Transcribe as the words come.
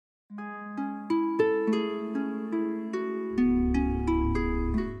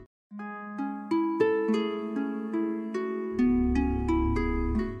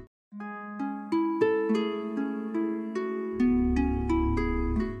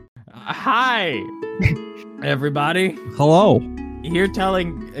Hi, everybody. Hello.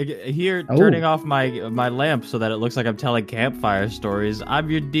 Turning off my lamp so that it looks like I'm telling campfire stories. I'm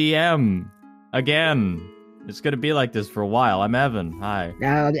your DM again. It's gonna be like this for a while. I'm Evan. Hi.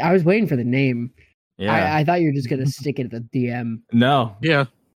 I was waiting for the name. Yeah. I thought you were just gonna stick it at the DM. No. Yeah.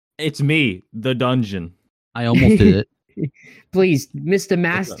 It's me, the dungeon. I almost did it. Please, Mr.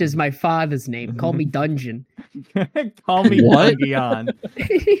 Master's my father's name. Call me Dungeon. Call me What? Dungeon.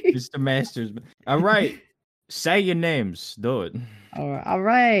 Mr. Masters. All right. Say your names. Do it. All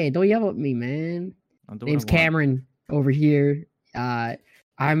right, don't yell at me, man. Name's Cameron over here.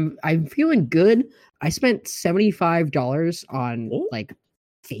 I'm feeling good. I spent $75 on like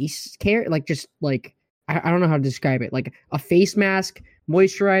face care, like just like I don't know how to describe it, like a face mask,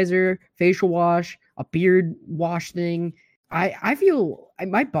 moisturizer, facial wash, a beard wash thing. I feel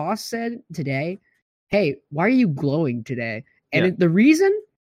my boss said today, "Hey, why are you glowing today?" And the reason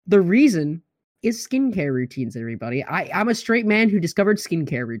is skincare routines. Everybody, I'm a straight man who discovered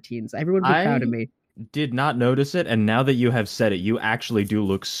skincare routines. Everyone be proud of me. Did not notice it, and now that you have said it, you actually do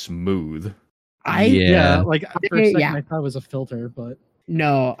look smooth. Like for a second I thought it was a filter, but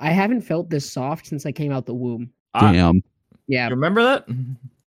no, I haven't felt this soft since I came out the womb. Damn. Yeah, you remember that?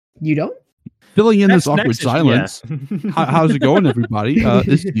 You don't? Filling in this awkward silence. Yes. How's it going, everybody?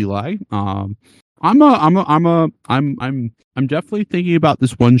 This is Eli. I'm definitely thinking about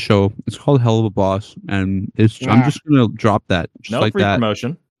this one show. It's called Hell of a Boss, and I'm just gonna drop that just No like free that.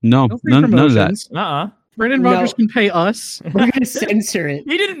 promotion. No, none of that. Brandon Rogers can pay us. We're gonna censor it.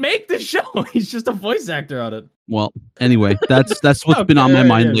 He didn't make the show. He's just a voice actor on it. Well, anyway, that's what's been on my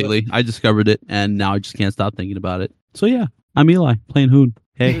mind lately. I discovered it, and now I just can't stop thinking about it. So yeah, I'm Eli playing Hoon.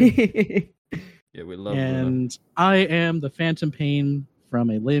 Hey. Yeah, we love And I am the Phantom Pain from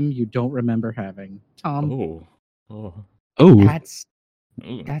a limb you don't remember having. Tom. Oh, That's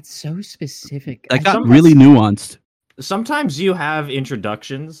so specific. that got really nuanced. Sometimes you have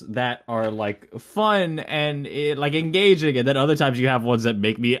introductions that are like fun and like engaging, and then other times you have ones that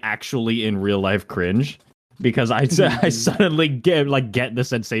make me actually in real life cringe because I suddenly get the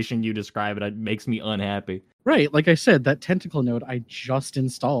sensation you describe, and it makes me unhappy. Right, like I said, that tentacle node I just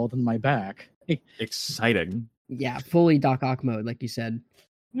installed in my back. Exciting. Yeah, fully Doc Ock mode, like you said.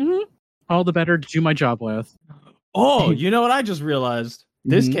 Mm-hmm. All the better to do my job with. Oh, you know what I just realized?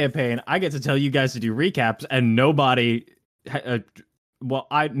 This campaign, I get to tell you guys to do recaps, and nobody. I'm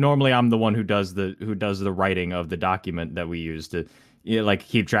the one who does the writing of the document that we use to,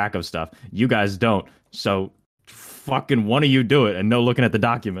 keep track of stuff. You guys don't, so fucking one of you do it, and no looking at the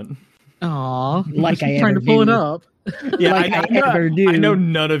document. Aw, like I trying to pull it up. Yeah, like I ever do. I know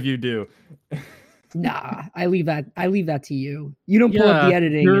none of you do. Nah, I leave that to you. You don't pull up the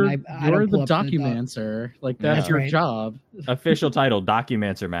editing, You're, and I you're don't pull the up documancer. Like that's your right. job. Official title: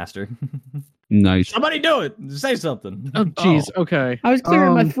 Documancer Master. Nice. Somebody do it. Say something. Oh, jeez. Okay. I was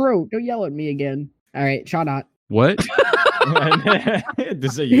clearing my throat. Don't yell at me again. All right, shut up. What?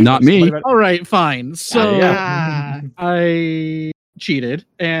 You Not me. All right, fine. So Ah. I cheated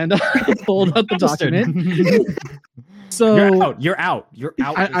and pulled out the document. So you're out.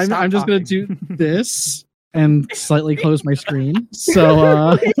 I'm just gonna do this and slightly close my screen.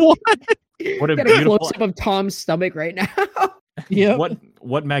 So what a Got beautiful close up of Tom's stomach right now. Yeah.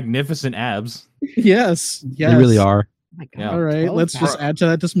 What magnificent abs. Yes. They really are. Oh my God. Yeah. All right, let's just add to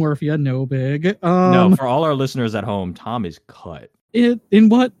that dysmorphia. No big. No, for all our listeners at home, Tom is cut. In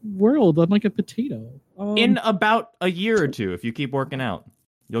what world? I'm like a potato. In about a year or two, if you keep working out,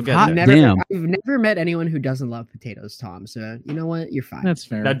 you'll get Hot there. damn. I've never met anyone who doesn't love potatoes, Tom. So you know what? You're fine. That's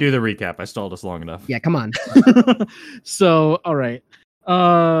fair. Now do the recap. I stalled us long enough. Yeah, come on. So, all right.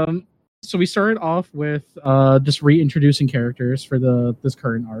 So we started off with just reintroducing characters for this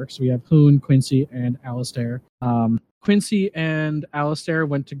current arc. So we have Hoon, Quincy, and Alistair. Quincy and Alistair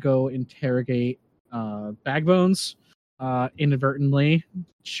went to go interrogate Bagbones. Inadvertently,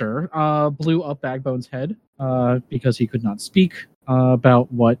 blew up Bagbone's head because he could not speak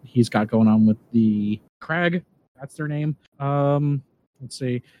about what he's got going on with the Crag. That's their name. Let's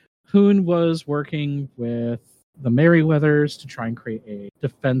see. Hoon was working with the Merryweathers to try and create a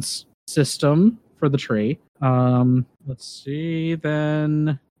defense system for the tree. Let's see.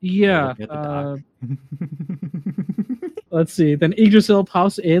 Then let's see. Then Yggdrasil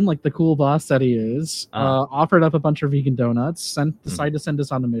pops in like the cool boss that he is. Offered up a bunch of vegan donuts. Decided to send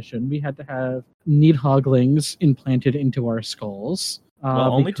us on a mission. We had to have Needhoglings implanted into our skulls.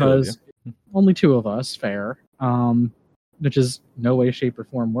 Only two of you. Only two of us. Fair. Which is no way, shape, or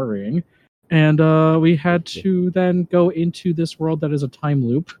form worrying. And we had to then go into this world that is a time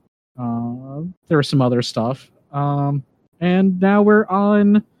loop. There was some other stuff. And now we're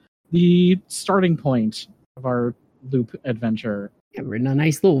on the starting point of our loop adventure. Yeah, we're in a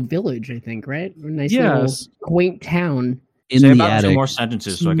nice little village, I think, right? We're in a nice Yes. little quaint town. In Say the about attic. 2 more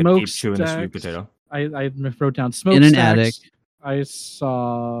sentences so I could keep chewing the sweet potato. I wrote down In smokestacks. an attic. I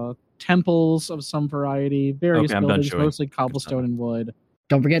saw temples of some variety, various Okay, I'm done buildings, chewing. mostly cobblestone and wood.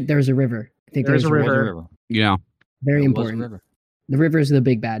 Don't forget, there's a river. I think There's a There was river. Yeah. Very There was a important. river. The river is the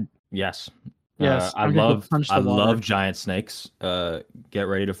big bad. Yes. Yes, I I'm gonna go love punch the water. love giant snakes. Get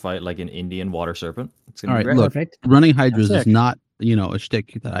ready to fight like an Indian water serpent. It's gonna All be right, great. look, Perfect. running hydras That's is sick. not, a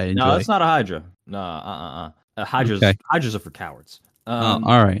shtick that I enjoy. No, it's not a hydra. No, hydras. Okay. Hydras are for cowards. All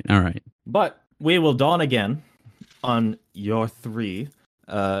right. But we will dawn again on your 3.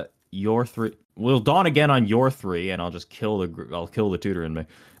 Your 3. We'll dawn again on your 3, and I'll just kill the tutor in me.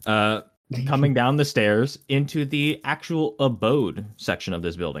 Coming down the stairs into the actual abode section of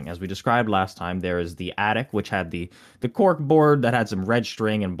this building. As we described last time, there is the attic, which had the cork board that had some red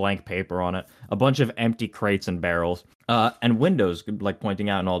string and blank paper on it, a bunch of empty crates and barrels, and windows like pointing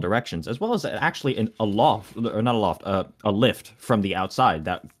out in all directions, as well as actually a lift from the outside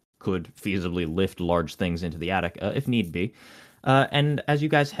that could feasibly lift large things into the attic if need be. And as you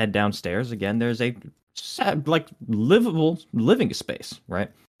guys head downstairs, again, there's a livable living space, right?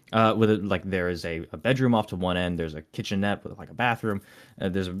 There is a bedroom off to one end. There's a kitchenette with like a bathroom.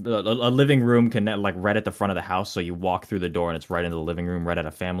 There's a living room right at the front of the house. So you walk through the door and it's right into the living room, right at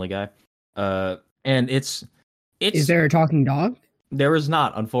a Family Guy. And it's. Is there a talking dog? There is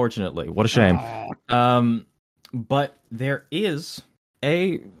not, unfortunately. What a shame. Oh. But there is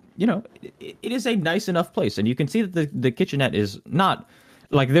it is a nice enough place, and you can see that the kitchenette is not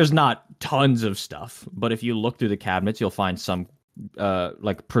there's not tons of stuff, but if you look through the cabinets, you'll find some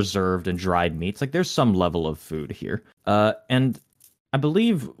preserved and dried meats. There's some level of food here. And I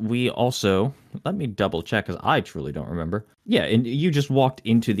believe we also, let me double check because I truly don't remember. Yeah, and you just walked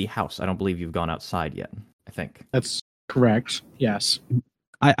into the house. I don't believe you've gone outside yet, I think. That's correct. Yes.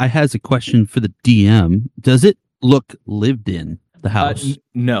 I has a question for the DM. Does it look lived in, the house?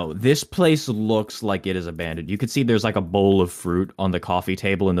 No, this place looks like it is abandoned. You can see there's a bowl of fruit on the coffee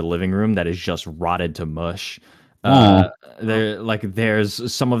table in the living room that is just rotted to mush.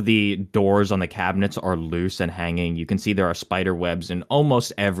 There's some of the doors on the cabinets are loose and hanging. You can see there are spider webs in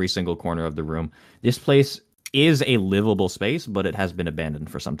almost every single corner of the room. This place is a livable space, but it has been abandoned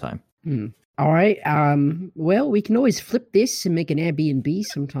for some time. All right. Well, we can always flip this and make an Airbnb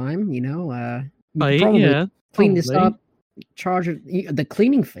sometime. We could probably clean this up, charge the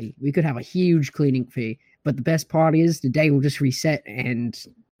cleaning fee. We could have a huge cleaning fee, but the best part is the day will just reset and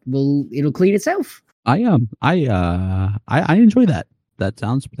it'll clean itself. I enjoy that. That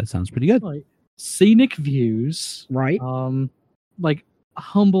sounds pretty good. Scenic views, right?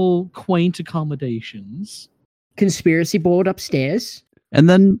 Humble, quaint accommodations. Conspiracy board upstairs. And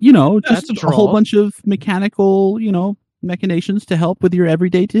then, just That's a whole bunch of mechanical, machinations to help with your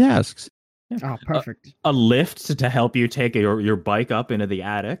everyday tasks. Oh, perfect. A lift to help you take your bike up into the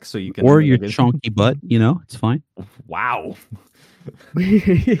attic so you can... Or your chunky butt, it's fine. Wow.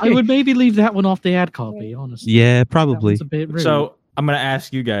 I would maybe leave that one off the ad copy, honestly. Yeah, probably. A bit rude. So I'm going to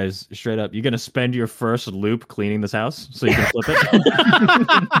ask you guys straight up. You're going to spend your first loop cleaning this house so you can flip it?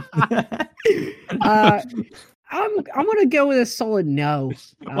 I'm gonna go with a solid no.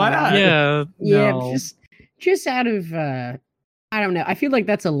 Why not? Yeah, no. just out of I don't know. I feel like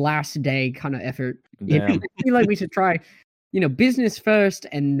that's a last day kind of effort. Damn. I feel like we should try, business first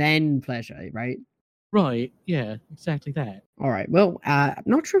and then pleasure, right? Right. Yeah. Exactly that. All right. Well, I'm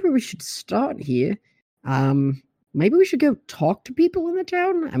not sure where we should start here. Maybe we should go talk to people in the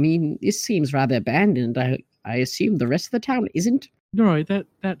town. I mean, this seems rather abandoned. I assume the rest of the town isn't. Right,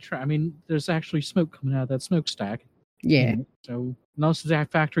 there's actually smoke coming out of that smokestack. Yeah. So, unless the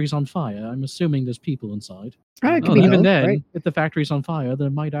factory's on fire, I'm assuming there's people inside. Even then, right? if the factory's on fire, there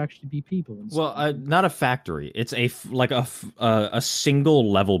might actually be people inside. Well, not a factory. It's a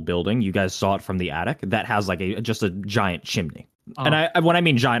single level building. You guys saw it from the attic that has just a giant chimney. And when I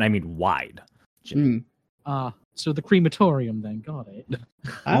mean giant, I mean wide. So the crematorium then, got it.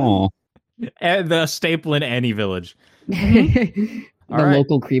 Oh. And the staple in any village. The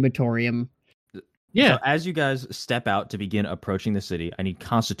local crematorium. Yeah. So as you guys step out to begin approaching the city, I need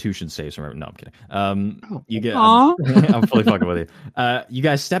Constitution saves from everyone. No, I'm kidding. You get. I'm fully fucking with you. You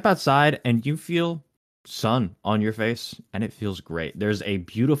guys step outside and you feel sun on your face, and it feels great. There's a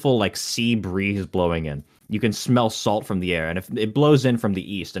beautiful sea breeze blowing in. You can smell salt from the air, and if it blows in from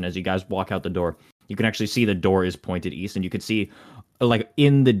the east, and as you guys walk out the door, you can actually see the door is pointed east, and you can see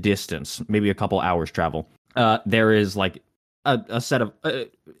in the distance, maybe a couple hours travel. There is a set of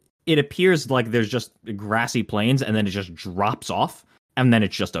it appears like there's just grassy plains and then it just drops off and then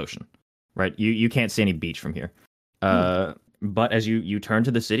it's just ocean, right? You can't see any beach from here. But as you turn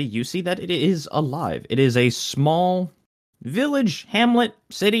to the city, you see that it is alive. It is a small village, hamlet,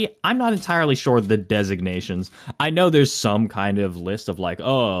 city. I'm not entirely sure of the designations. I know there's some kind of list of like,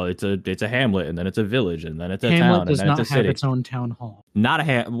 oh, it's a hamlet, and then it's a village, and then it's a town, and then it's a city. Hamlet does not have its own town hall. Not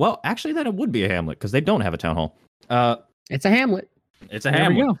a well, actually, then it would be a hamlet because they don't have a town hall. It's a hamlet. It's a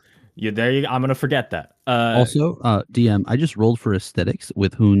hamlet. We go. I'm gonna forget that. Also, DM, I just rolled for aesthetics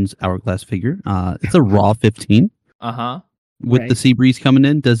with Hoon's hourglass figure. It's a raw 15. With the sea breeze coming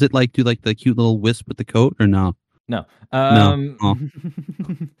in, does it do the cute little wisp with the coat or no? No. No. Oh.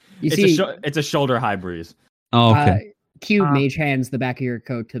 It's a shoulder high breeze. Oh, okay. Cube mage hands the back of your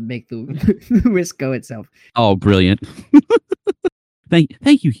coat to make the whisk go itself. Oh, brilliant.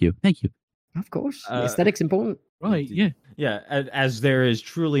 Thank you, Hugh. Thank you. Of course. Aesthetics important. Right, yeah. Yeah, as there is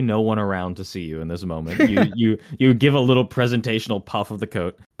truly no one around to see you in this moment, you give a little presentational puff of the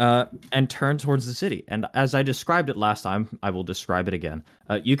coat and turn towards the city. And as I described it last time, I will describe it again.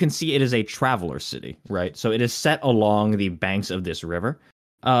 You can see it is a traveler city, right? So it is set along the banks of this river,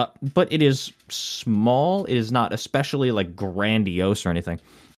 but it is small. It is not especially grandiose or anything.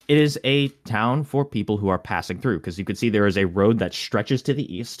 It is a town for people who are passing through, because you can see there is a road that stretches to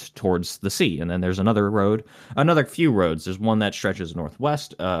the east towards the sea, and then there's another few roads. There's one that stretches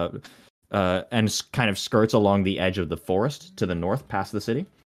northwest and kind of skirts along the edge of the forest to the north past the city.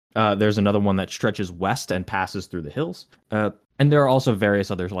 There's another one that stretches west and passes through the hills. And there are also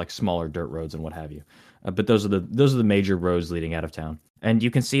various others smaller dirt roads and what have you. But those are the major roads leading out of town. And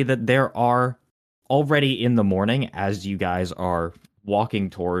you can see that there are already in the morning, as you guys are walking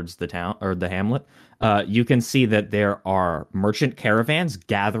towards the town or the hamlet, you can see that there are merchant caravans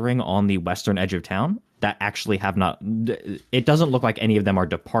gathering on the western edge of town that actually have not. It doesn't look like any of them are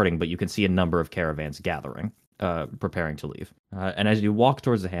departing, but you can see a number of caravans gathering, preparing to leave. And as you walk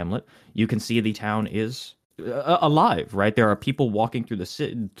towards the hamlet, you can see the town is alive. Right, there are people walking through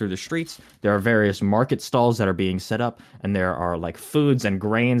the streets. There are various market stalls that are being set up, and there are foods and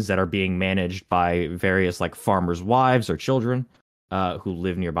grains that are being managed by various farmers' wives or children who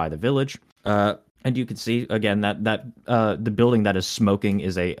live nearby the village. And you can see again that the building that is smoking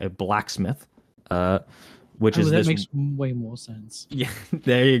is a blacksmith, which that makes way more sense. Yeah,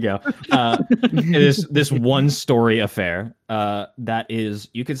 there you go. It is this one-story affair that is,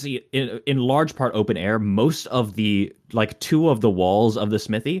 you can see in large part open air. Most of the two of the walls of the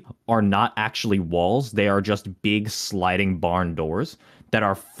smithy are not actually walls; they are just big sliding barn doors that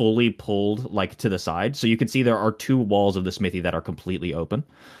are fully pulled to the side. So you can see there are two walls of the smithy that are completely open.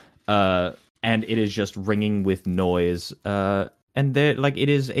 And it is just ringing with noise. And it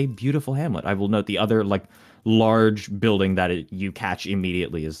is a beautiful hamlet. I will note the other large building that you catch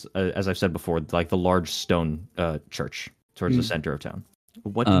immediately is, as I've said before, the large stone church towards the center of town.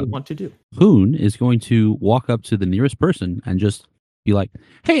 What do you want to do? Hoon is going to walk up to the nearest person and just be like,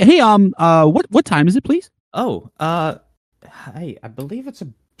 hey, what time is it, please? Oh, hi, I believe it's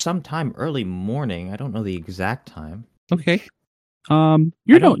sometime early morning. I don't know the exact time. Okay.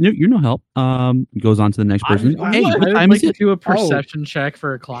 You're no help. Goes on to the next person. Hey, what time is it? Do a perception check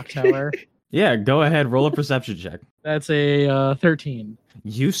for a clock tower. Yeah, go ahead. Roll a perception check. That's a 13.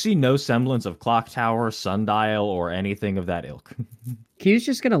 You see no semblance of clock tower, sundial, or anything of that ilk. Q's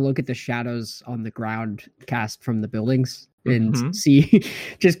just gonna look at the shadows on the ground cast from the buildings and see,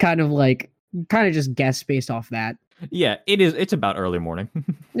 just kind of just guess based off that. Yeah, it's about early morning.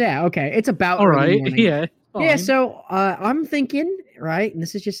 Yeah, okay. It's about all early right. morning. Yeah. Fine. Yeah, so I'm thinking, right, and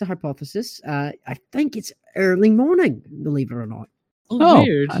this is just a hypothesis, I think it's early morning, believe it or not. Oh,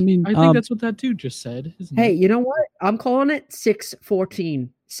 weird. I mean, I think that's what that dude just said. Hey, you know what? I'm calling it 6:14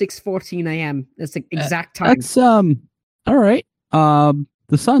 a.m. That's the exact time. That's all right.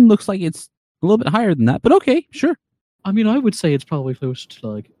 The sun looks like it's a little bit higher than that, but okay, sure. I mean, I would say it's probably close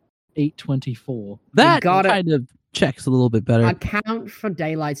to 8:24. That kind of checks a little bit better. Account for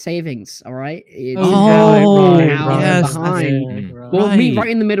daylight savings, all right? It's yes. behind. Right. Well, me right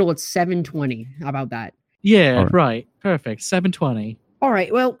in the middle, it's 7:20. How about that? Yeah, right. Perfect. 7:20. All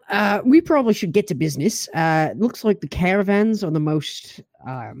right. Well, we probably should get to business. Looks like the caravans are the most,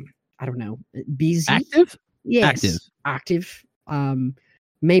 I don't know, busy. Active? Yes. Active.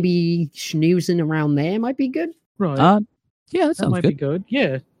 Maybe schnoozing around there might be good. Right. Yeah, that sounds might good. be good.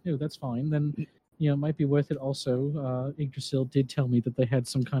 Yeah. No, that's fine. Then, it might be worth it also. Yggdrasil did tell me that they had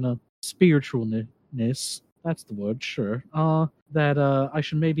some kind of spiritualness. That's the word, sure. That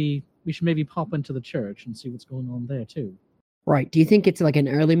we should maybe pop into the church and see what's going on there too. Right. Do you think it's an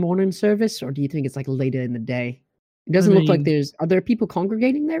early morning service, or do you think it's later in the day? It doesn't look like are there people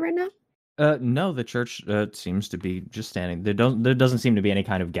congregating there right now? No, the church seems to be just standing. There doesn't seem to be any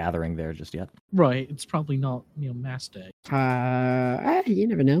kind of gathering there just yet. Right. It's probably not, Mass Day. You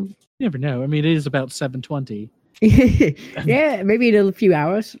never know. You never know. I mean, it is about 7:20. Yeah, maybe in a few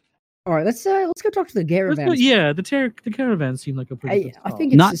hours. All right, let's go talk to the caravan. The caravan seemed like a pretty good spot. I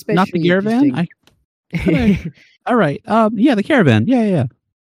think it's not the caravan. All right. Yeah, the caravan. Yeah.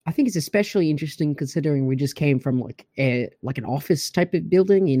 I think it's especially interesting considering we just came from like an office type of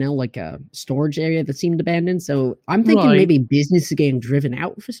building, like a storage area that seemed abandoned. So I'm thinking maybe business is getting driven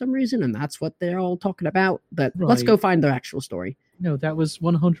out for some reason, and that's what they're all talking about. But let's go find their actual story. No, that was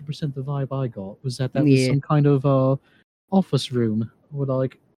 100% the vibe I got. Was that was some kind of office room or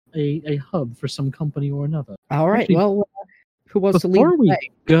like a hub for some company or another. All right. Actually, well, who wants to lead? Before we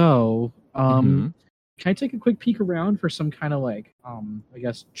go, can I take a quick peek around for some kind of like, I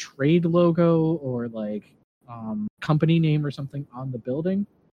guess, trade logo or like company name or something on the building?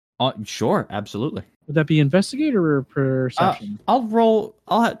 Sure, absolutely. Would that be investigator or perception? I'll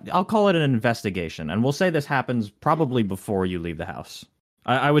call it an investigation, and we'll say this happens probably before you leave the house.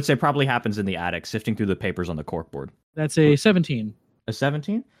 I would say probably happens in the attic, sifting through the papers on the corkboard. That's a 17. A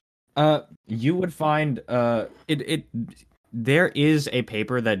 17? You would find there is a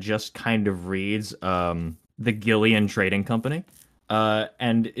paper that just kind of reads the Gillian Trading Company,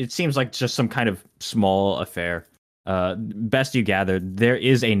 and it seems like just some kind of small affair. Best you gather, there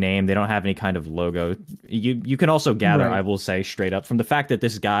is a name. They don't have any kind of logo. You can also gather, I will say straight up, from the fact that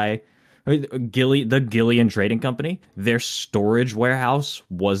this guy, the Gillian Trading Company, their storage warehouse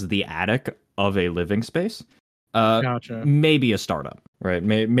was the attic of a living space. Gotcha. Maybe a startup, right?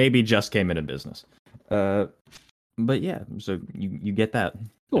 Maybe just came into business. But yeah, so you get that.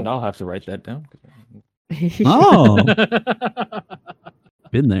 Cool. And I'll have to write that down. Oh,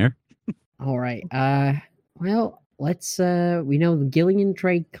 been there. All right. Well, let's. We know the Gillian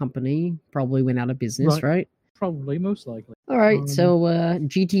Trade Company probably went out of business, right? Probably, most likely. All right. So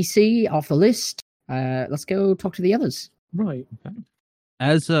GTC off the list. Let's go talk to the others. Right. Okay.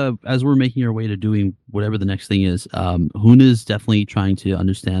 As we're making our way to doing whatever the next thing is, Hoon is definitely trying to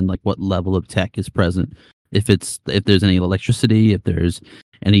understand like what level of tech is present. If there's any electricity, if there's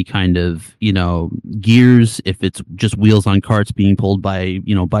any kind of, gears, if it's just wheels on carts being pulled by,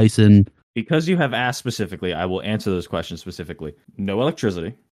 bison. Because you have asked specifically, I will answer those questions specifically. No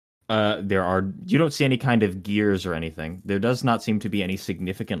electricity. You don't see any kind of gears or anything. There does not seem to be any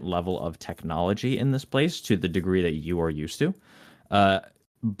significant level of technology in this place to the degree that you are used to.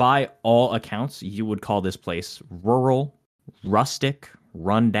 By all accounts, you would call this place rural, rustic,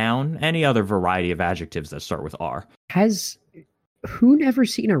 rundown, any other variety of adjectives that start with R. Has who never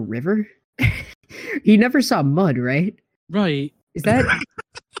seen a river? He never saw mud, right? Right. Is that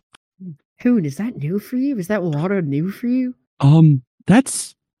Hoon, is that new for you? Is that water new for you? That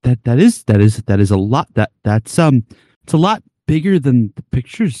is a lot. It's a lot bigger than the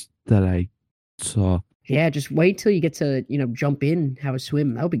pictures that I saw. Yeah, just wait till you get to, jump in, have a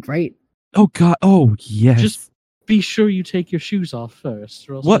swim. That would be great. Oh God. Oh yes. Just be sure you take your shoes off first.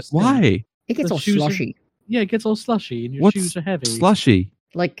 Or else what? Why? It gets all slushy. It gets all slushy, and your shoes are heavy. Slushy?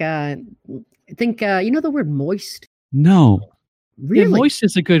 Like, I think, the word moist? No. Really? Yeah, moist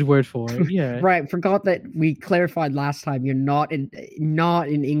is a good word for it, yeah. Right, forgot that we clarified last time you're not an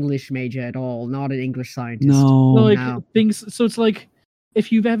English major at all, not an English scientist. No. So it's like,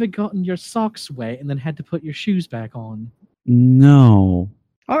 if you've ever gotten your socks wet and then had to put your shoes back on. No.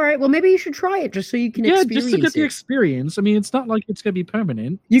 All right, well, maybe you should try it just so you can experience it. Yeah, just to get the experience. I mean, it's not like it's going to be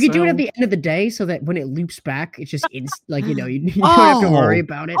permanent. You can do it at the end of the day so that when it loops back, it's just you don't have to worry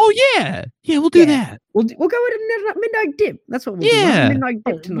about it. Oh, yeah. Yeah, we'll do that. We'll go at a midnight dip. That's what we'll do. We'll midnight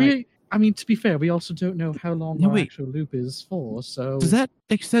dip tonight. To be fair, we also don't know how long our actual loop is for, so... Does that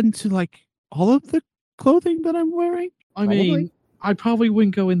extend to, like, all of the clothing that I'm wearing? I mean, I probably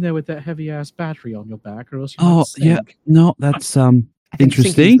wouldn't go in there with that heavy-ass battery on your back, or else you might sink. Yeah. No, that's,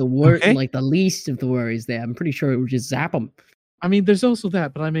 interesting. Like the least of the worries there. I'm pretty sure it would just zap him. I mean, there's also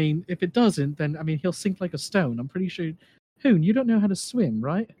that, but I mean, if it doesn't, then he'll sink like a stone. I'm pretty sure. Hoon, you don't know how to swim,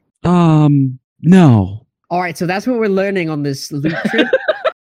 right? No. All right, so that's what we're learning on this loop trip.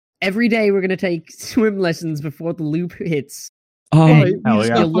 Every day we're gonna take swim lessons before the loop hits. We gotta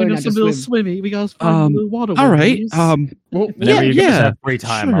find us a little swimmy. We gotta find a little water. All right. Whenever you guys have free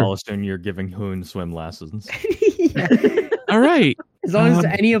time, I'll assume you're giving Hoon swim lessons. All right. As long as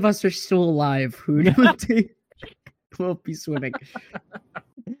any of us are still alive, Hoon will be swimming.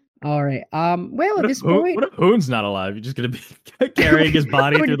 All right. Well, at this point, what if Hoon's not alive? You're just gonna be carrying his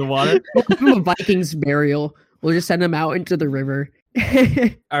body through the water. We'll do a Vikings burial. We'll just send him out into the river.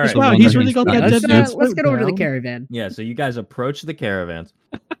 All right. Wow, he's really got that let's, dead let's get over to the down. caravan. Yeah, so you guys approach the caravans.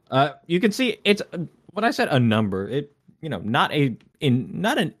 You can see it's when I said a number, it not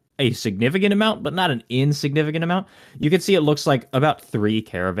a significant amount, but not an insignificant amount. You can see it looks like about 3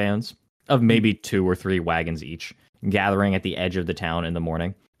 caravans of maybe 2 or 3 wagons each gathering at the edge of the town in the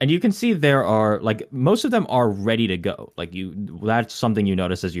morning. And you can see there are most of them are ready to go. That's something you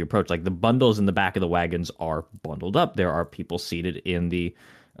notice as you approach. Like the bundles in the back of the wagons are bundled up. There are people seated in the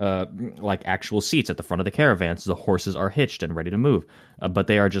actual seats at the front of the caravans. The horses are hitched and ready to move, but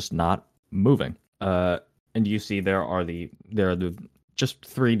they are just not moving. And you see there are just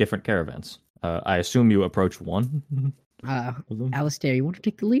 3 different caravans. I assume you approach one. Alistair, you want to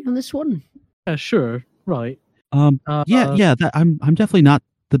take the lead on this one? Yeah, sure. Right. Yeah. I'm definitely not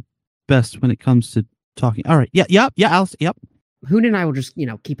the best when it comes to talking. All right. Yeah, Alice. Yep. Hoon and I will just,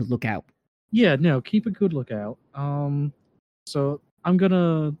 keep a lookout. Yeah, no, keep a good lookout. So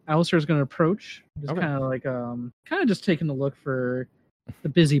Alistair's gonna approach, just kind of just taking a look for the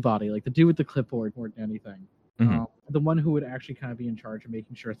busybody, like the dude with the clipboard more than anything. Mm-hmm. The one who would actually kind of be in charge of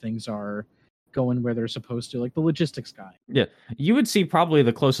making sure things are going where they're supposed to, like the logistics guy. Yeah, you would see probably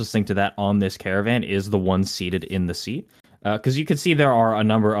the closest thing to that on this caravan is the one seated in the seat. Because you can see there are a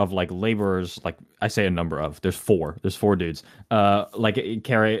number of laborers, I say a number of, there's 4 dudes, not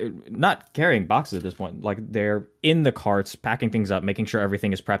carrying boxes at this point, they're in the carts, packing things up, making sure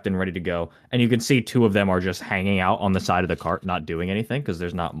everything is prepped and ready to go, and you can see 2 of them are just hanging out on the side of the cart, not doing anything, because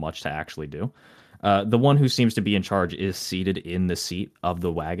there's not much to actually do. The one who seems to be in charge is seated in the seat of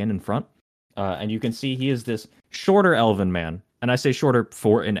the wagon in front, and you can see he is this shorter elven man, and I say shorter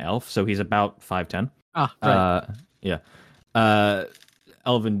for an elf, so he's about 5'10". Right. Yeah.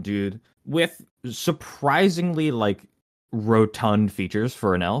 Elven dude with surprisingly rotund features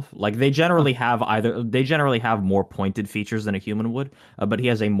for an elf. They generally have more pointed features than a human would, but he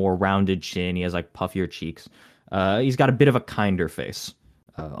has a more rounded chin. He has puffier cheeks. He's got a bit of a kinder face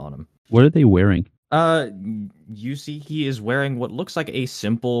on him. What are they wearing? You see he is wearing what looks like a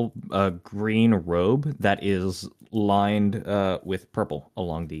simple green robe that is lined with purple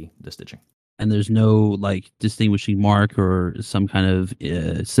along the stitching. And there's no distinguishing mark or some kind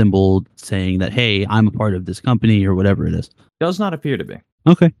of symbol saying that, hey, I'm a part of this company or whatever it is. Does not appear to be.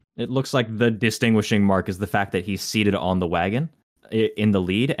 Okay. It looks like the distinguishing mark is the fact that he's seated on the wagon in the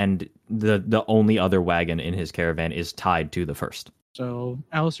lead, and the only other wagon in his caravan is tied to the first. So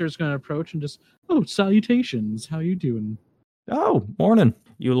Alistair's going to approach and just, salutations. How you doing? Oh, morning.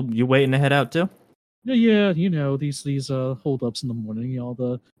 You waiting to head out too? Yeah, these holdups in the morning, all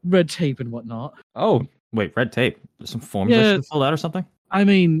the red tape and whatnot. Oh, wait, red tape? There's some forms I should have filled out or something? I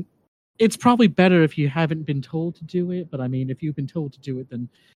mean, it's probably better if you haven't been told to do it, but I mean, if you've been told to do it, then,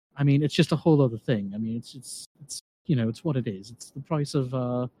 I mean, it's just a whole other thing. I mean, it's it's what it is. It's the price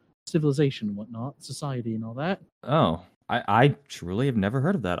of civilization and whatnot, society and all that. Oh, I truly have never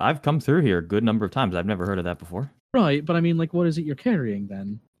heard of that. I've come through here a good number of times. I've never heard of that before. Right, but I mean, what is it you're carrying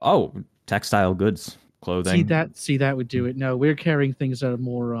then? Oh, textile goods, clothing. See that would do it. No, we're carrying things that are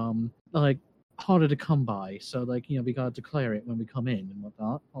more harder to come by. So we gotta declare it when we come in and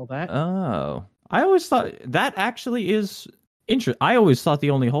whatnot, all that. Oh, I always thought that actually is interesting. I always thought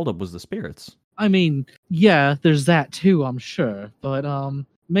the only holdup was the spirits. I mean, yeah, there's that too, I'm sure. But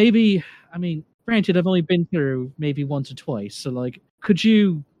maybe, I mean, granted, I've only been through maybe once or twice. So could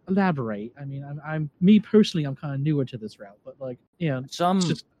you elaborate? I mean, I'm me personally, I'm kind of newer to this route, but some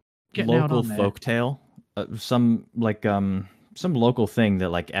just local folktale, some local thing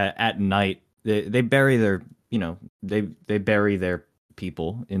that at night they bury their they bury their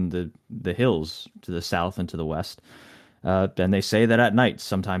people in the hills to the south and to the west. Then they say that at night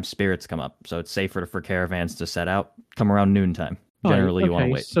sometimes spirits come up, so it's safer for caravans to set out come around noontime. Generally, you want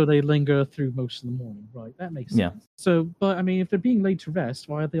to wait. So they linger through most of the morning, right? That makes sense. Yeah. So, but I mean, if they're being laid to rest,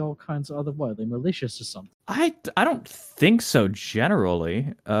 why are they all kinds of other? What are they, malicious or something? I don't think so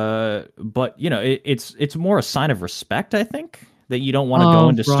generally. But it's more a sign of respect. I think that you don't want to go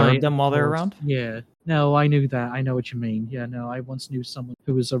and disturb them while they're around. Yeah. No, I knew that. I know what you mean. Yeah. No, I once knew someone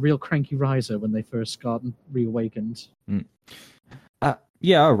who was a real cranky riser when they first got reawakened. Mm.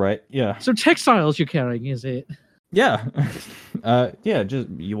 Yeah. All right. Yeah. So textiles you're carrying, is it? Yeah. Just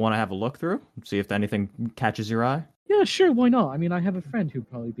you want to have a look through, see if anything catches your eye? Yeah, sure, why not? I mean, I have a friend who'd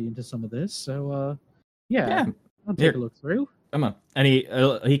probably be into some of this, so yeah. I'll take a look through. Come on. And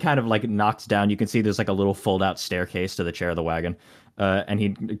he kind of knocks down. You can see there's a little fold-out staircase to the chair of the wagon, and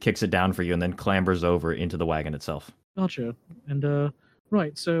he kicks it down for you and then clambers over into the wagon itself. Gotcha. And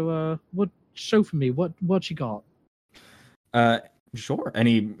right, so show for me what you got. Sure. And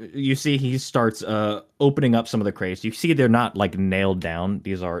you see he starts opening up some of the crates. You see they're not like nailed down.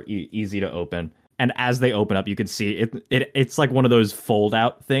 These are easy to open. And as they open up, you can see it's like one of those fold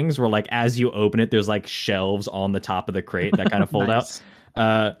out things where like as you open it, there's like shelves on the top of the crate that kind of fold Nice.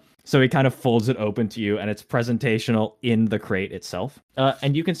 out. So he kind of folds it open to you, and it's presentational in the crate itself.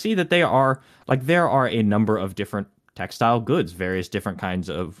 And you can see that there are a number of different textile goods, various different kinds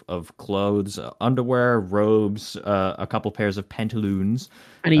of clothes, underwear, robes, a couple pairs of pantaloons.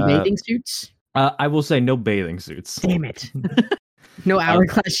 Any bathing suits? I will say no bathing suits. Damn it. No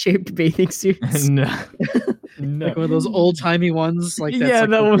hourglass shaped bathing suits. No. Like one of those old timey ones. Like that's yeah, like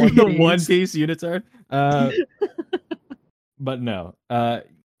that was the piece. One Piece unitard. But no.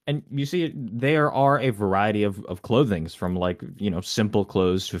 And you see, there are a variety of clothings, from like, simple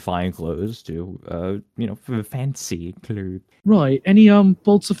clothes to fine clothes to, fancy clothes. Right. Any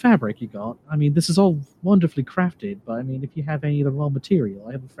bolts of fabric you got? I mean, this is all wonderfully crafted, but I mean, if you have any of the raw material,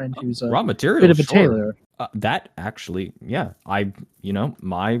 I have a friend who's a raw material, bit of a sure. tailor. That actually, yeah,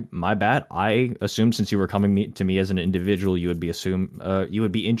 my bad. I assumed since you were coming to me as an individual, you would be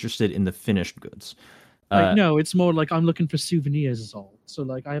interested in the finished goods. No, it's more like I'm looking for souvenirs is all. So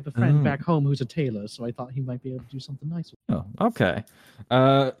like I have a friend back home who's a tailor, so I thought he might be able to do something nice with it. Oh, okay.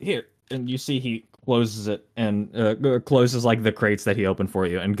 Here, and you see he closes it and closes like the crates that he opened for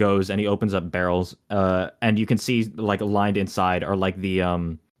you, and goes and he opens up barrels. And you can see like lined inside are like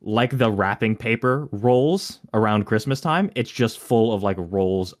the wrapping paper rolls around Christmas time. It's just full of like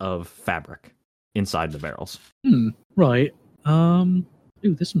rolls of fabric inside the barrels. Right.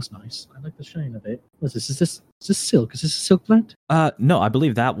 Ooh, this one's nice. I like the shine of it. What's this? Is this silk? Is this a silk plant? No, I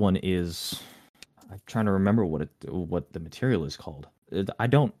believe that one is. I'm trying to remember what the material is called. I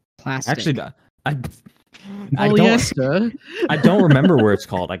don't Plastic. actually. I Polyester. I don't remember where it's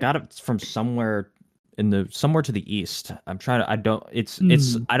called. I got it from somewhere somewhere to the east. I'm trying to. I don't. It's.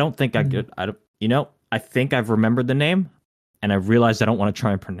 I don't think I could. I don't. I think I've remembered the name, and I realized I don't want to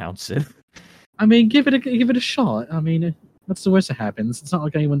try and pronounce it. I mean, give it a shot. I mean. What's the worst that happens? It's not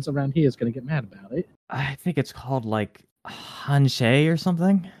like anyone's around here is going to get mad about it. I think it's called like Hanche or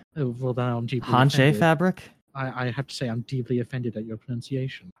something. Oh, well, then I'm deeply Hanche offended. fabric. I have to say I'm deeply offended at your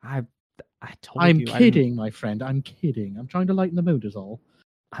pronunciation. I'm kidding, my friend. I'm kidding. I'm trying to lighten the mood is all.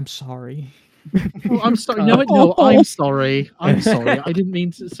 I'm sorry. Oh, I'm sorry. No, I'm sorry. I'm sorry. I didn't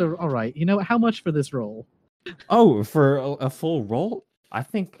mean to. So, all right. How much for this roll? Oh, for a full roll? I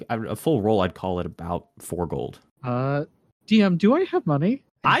think a full roll, I'd call it about 4 gold. DM, do I have money?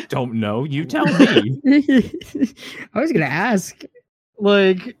 I don't know. You tell me. I was gonna ask.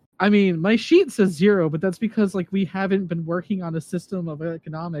 Like, I mean, my sheet says 0, but that's because like we haven't been working on a system of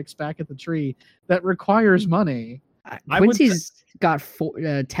economics back at the tree that requires money. Quincy's got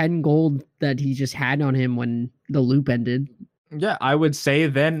 10 gold that he just had on him when the loop ended. Yeah, I would say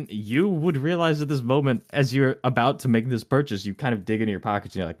then you would realize at this moment, as you're about to make this purchase, you kind of dig into your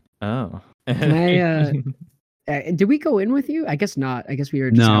pockets and you're like, oh. Can I, did we go in with you? I guess not. I guess we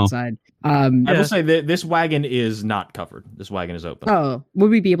were just outside. I will say that this wagon is not covered. This wagon is open. Oh, would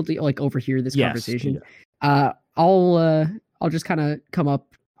we be able to like overhear this conversation? Yeah. I'll just kind of come up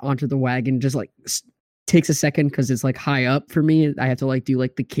onto the wagon, just like takes a second because it's like high up for me. I have to like do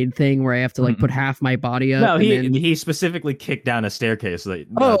like the kid thing where I have to like put half my body up. No, he specifically kicked down a staircase so that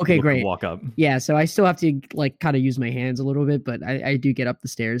okay, great. can walk up. Yeah, so I still have to like kind of use my hands a little bit, but I do get up the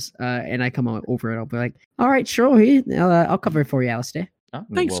stairs and I come over and I'll be like, all right, sure, I'll cover it for you, Alistair. Oh,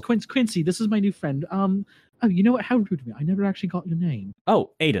 thanks, Quincy. This is my new friend. Oh, you know what? How rude of me. I never actually got your name. Oh,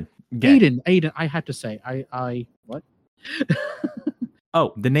 Aiden. Gay. Aiden. I have to say, I what?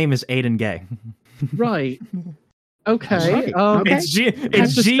 Oh, the name is Aiden Gay. Right. Okay. Okay. It's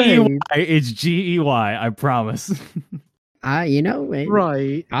G-E-Y. It's G-E-Y. I promise.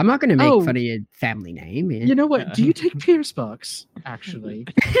 Right. I'm not going to make fun of your family name. Man. You know what? Do you take Pierce bucks, actually?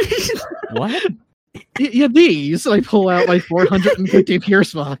 What? Yeah, these. I pull out like 450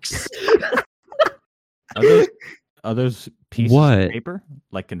 Pierce bucks. Are those pieces of paper?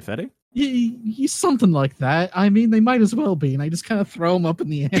 Like confetti? Something like that. I mean, they might as well be, and I just kind of throw them up in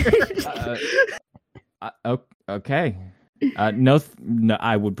the air. Okay. No,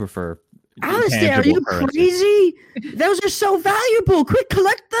 I would prefer. Alistair, are you crazy? Those are so valuable. Quick,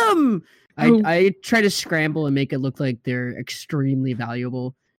 collect them. I try to scramble and make it look like they're extremely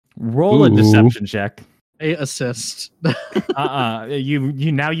valuable. Roll a deception check. A assist.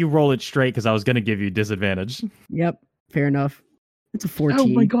 You roll it straight because I was going to give you disadvantage. Yep, fair enough. It's a 14. Oh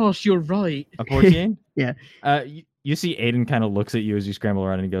my gosh, you're right. A 14? Yeah. You see Aiden kind of looks at you as you scramble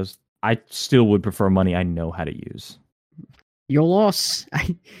around and he goes, I still would prefer money I know how to use. Your loss.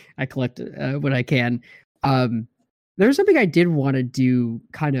 I collect what I can. There's something I did want to do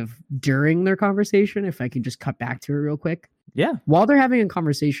kind of during their conversation, if I could just cut back to it real quick. Yeah. While they're having a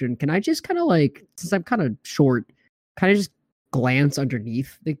conversation, can I just kind of like, since I'm kind of short, kind of just glance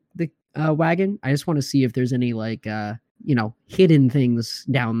underneath the wagon? I just want to see if there's any like, hidden things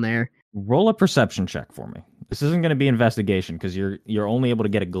down there. Roll a perception check for me. This isn't going to be investigation because you're only able to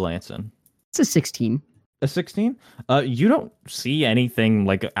get a glance in. It's a 16. A 16? You don't see anything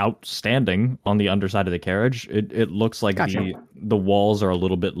like outstanding on the underside of the carriage. It looks like Gotcha. the walls are a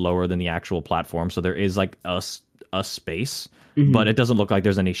little bit lower than the actual platform, so there is like a space, but it doesn't look like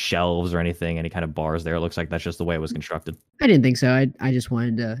there's any shelves or anything, any kind of bars there. It looks like that's just the way it was constructed. I didn't think so. I just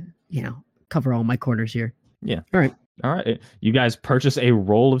wanted to, cover all my corners here. Yeah. All right. You guys purchase a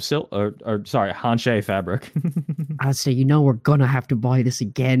roll of hanche fabric. I'd say, we're gonna have to buy this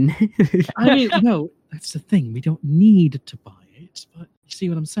again. I mean, no, that's the thing. We don't need to buy it, but you see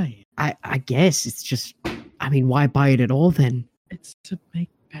what I'm saying? I guess it's just, why buy it at all then? It's to make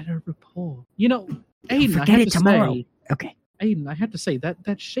better rapport. Aiden, Forget it tomorrow. Okay. Aiden, I have to say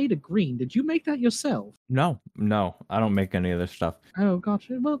that shade of green. Did you make that yourself? No, I don't make any of this stuff. Oh,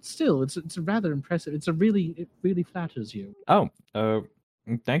 gotcha. Well, still, it's rather impressive. It really flatters you. Oh,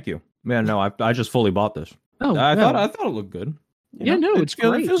 thank you. Yeah, no, I just fully bought this. Oh, I thought it looked good. It's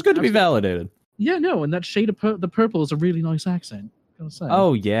great. It feels good to be validated. Yeah, no, and that shade of the purple is a really nice accent. Gotta say.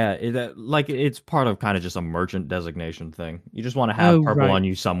 Oh yeah, it's part of kind of just a merchant designation thing. You just want to have purple on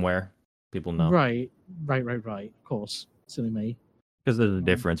you somewhere. People know. Right. Of course. Silly me. Because there's a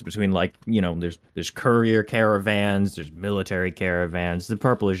difference between there's courier caravans, there's military caravans. The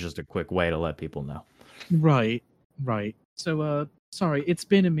purple is just a quick way to let people know. Right. So sorry, it's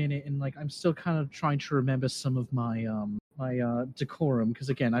been a minute, and I'm still kind of trying to remember some of my decorum, because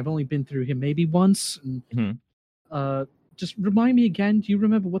again, I've only been through him maybe once. And, just remind me again. Do you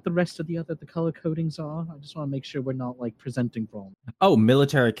remember what the rest of the color codings are? I just want to make sure we're not presenting wrong. Oh,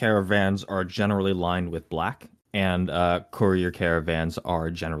 military caravans are generally lined with black, and courier caravans are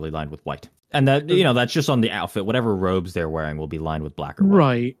generally lined with white. And that that's just on the outfit. Whatever robes they're wearing will be lined with black or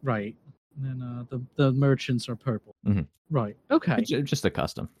white. Right. And then the merchants are purple. Mm-hmm. Right. Okay. It's just a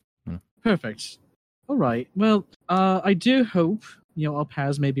custom. Perfect. All right. Well, I do hope our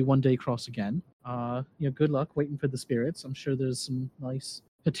paths maybe one day cross again. Good luck waiting for the spirits. I'm sure there's some nice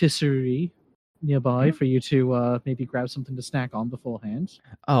patisserie nearby for you to maybe grab something to snack on beforehand.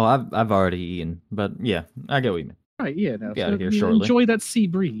 Oh, I've already eaten, but yeah, I get what you mean. Right. Yeah. No. Be out of here shortly. Enjoy that sea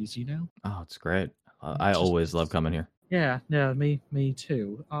breeze. Oh, it's great. I always love coming here. Yeah. Me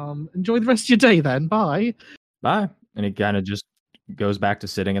too. Enjoy the rest of your day then. Bye. Bye. And he kind of just goes back to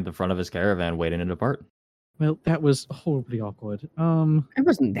sitting at the front of his caravan waiting to depart. Well, that was horribly awkward. It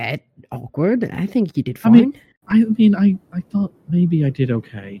wasn't that awkward. I think you did fine. I thought maybe I did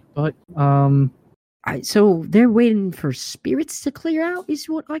okay, but so they're waiting for spirits to clear out, is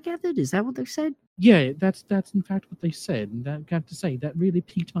what I gathered. Is that what they said? Yeah, that's in fact what they said, and I have to say that really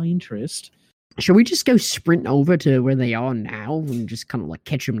piqued my interest. Should we just go sprint over to where they are now and just kind of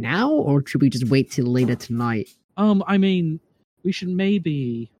catch them now, or should we just wait till later tonight? We should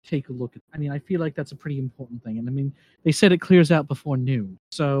maybe take a look at. I feel like that's a pretty important thing, and they said it clears out before noon,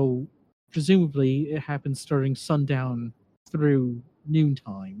 so presumably it happens starting sundown through noon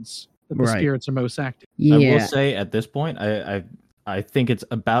times that the spirits are most active. Yeah. I will say at this point, I think it's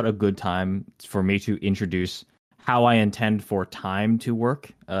about a good time for me to introduce how I intend for time to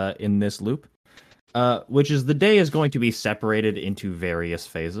work in this loop, which is the day is going to be separated into various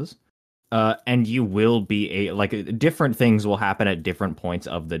phases. And you will be different things will happen at different points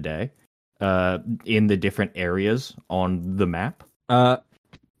of the day, in the different areas on the map.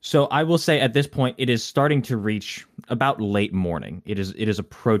 So I will say at this point, it is starting to reach about late morning. It is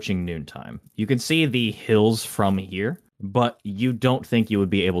approaching noontime. You can see the hills from here, but you don't think you would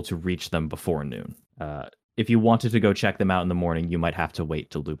be able to reach them before noon. If you wanted to go check them out in the morning, you might have to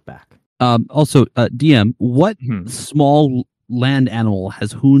wait to loop back. Also, DM, what small land animal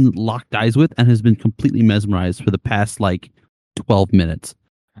has Hoon locked eyes with and has been completely mesmerized for the past 12 minutes?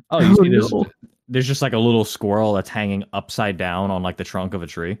 Oh, you see this? There's just a little squirrel that's hanging upside down on the trunk of a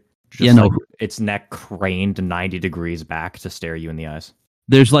tree. Its neck craned 90 degrees back to stare you in the eyes.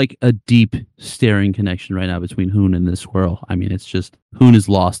 There's a deep staring connection right now between Hoon and this squirrel. It's just Hoon is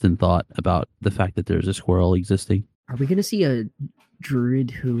lost in thought about the fact that there's a squirrel existing. Are we going to see a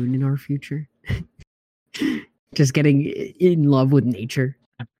druid Hoon in our future? Just getting in love with nature.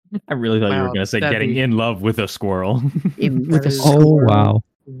 I really thought you were going to say getting in love with a squirrel. With a squirrel. Oh, wow.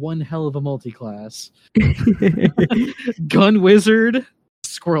 One hell of a multi-class. Gun wizard,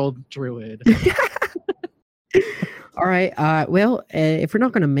 squirrel druid. All right. Well, if we're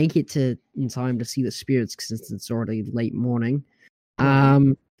not going to make it in time to see the spirits, since it's already late morning, I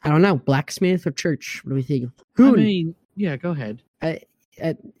don't know, blacksmith or church. What do we think? I mean, yeah, go ahead.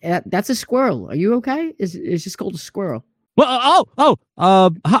 That's a squirrel. Are you okay? It's just called a squirrel. Well,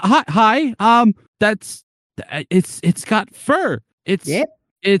 hi. That's it's got fur.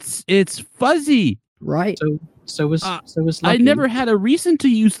 It's fuzzy. Right. So was Lucky. I never had a reason to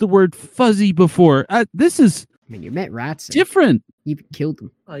use the word fuzzy before. This is. I mean, you met rats. Different. You killed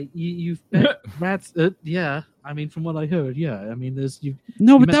them. You've met rats. Yeah. I mean, from what I heard, yeah. I mean,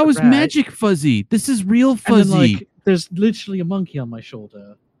 No, but that was magic fuzzy. This is real fuzzy. And then, there's literally a monkey on my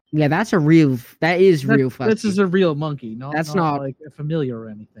shoulder. Yeah, that is real fuzzy. This is a real monkey. That's not like a familiar or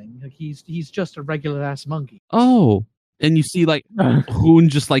anything. Like he's just a regular ass monkey. Oh, and you see like Hoon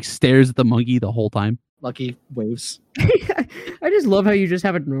just like stares at the monkey the whole time. Lucky waves. I just love how you just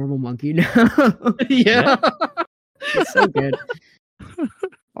have a normal monkey now. Yeah. It's so good.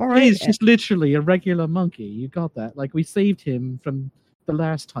 All right. He's just literally a regular monkey. You got that. Like, we saved him from the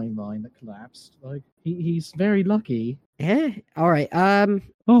last timeline that collapsed. Like, he's very lucky. Yeah. All right. Yeah,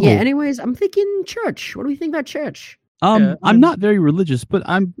 anyways, I'm thinking church. What do we think about church? I'm not very religious, but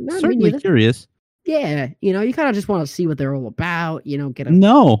I'm certainly curious. Yeah, you kind of just want to see what they're all about, get a...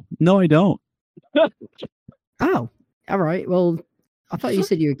 No, I don't. Oh, all right. Well, I thought you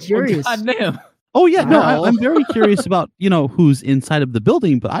said you were curious. God damn. Oh yeah, no, I'm very curious about who's inside of the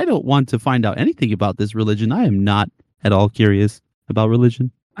building, but I don't want to find out anything about this religion. I am not at all curious about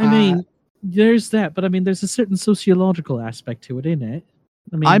religion. I mean, there's that, but I mean, there's a certain sociological aspect to it, isn't it?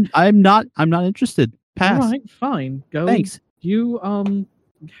 I mean, I'm not interested. Pass. All right, fine. Go. Thanks. You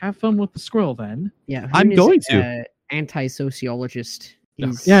have fun with the squirrel then. Yeah, I'm going to. Anti-sociologist.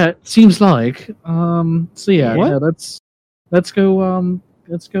 Yeah, it seems like. So yeah, what? Let's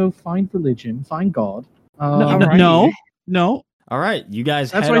go find religion, find God. No. All right, you guys.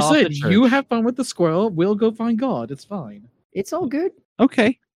 That's head what I off said. to church. You have fun with the squirrel. We'll go find God. It's fine. It's all good.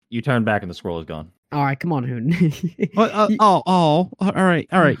 Okay. You turn back and the squirrel is gone. All right, come on, Hoon. All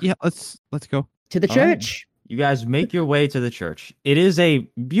right. Yeah, let's go to the church. You guys make your way to the church. It is a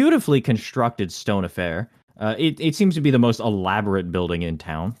beautifully constructed stone affair. It seems to be the most elaborate building in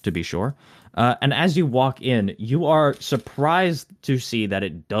town, to be sure. And as you walk in, you are surprised to see that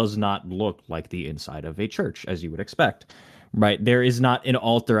it does not look like the inside of a church, as you would expect. Right? There is not an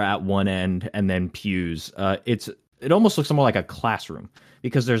altar at one end and then pews. It almost looks more like a classroom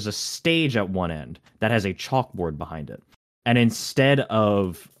because there's a stage at one end that has a chalkboard behind it. And instead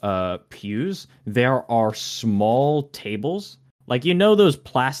of pews, there are small tables. Like, those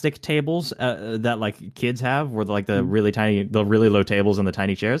plastic tables that like kids have where like the really low tables and the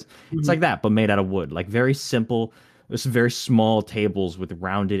tiny chairs. Mm-hmm. It's like that, but made out of wood. Like very simple, very small tables with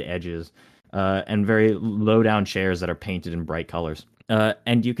rounded edges and very low down chairs that are painted in bright colors.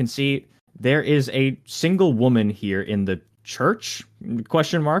 And you can see there is a single woman here in the church, ?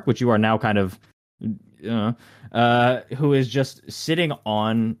 Which you are now kind of, who is just sitting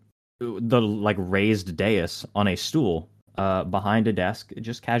on the like raised dais on a stool. Behind a desk,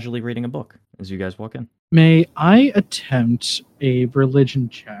 just casually reading a book as you guys walk in. May I attempt a religion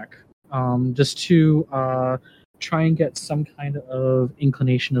check, just to try and get some kind of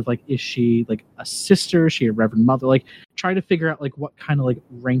inclination of like, is she like a sister? Is she a reverend mother? Like, try to figure out like what kind of like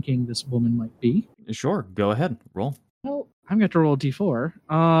ranking this woman might be. Sure, go ahead, roll. Well, I'm going to roll a d4.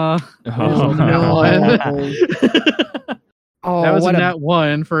 That was a nat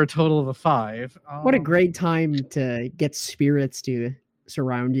 1 for a total of a 5. What a great time to get spirits to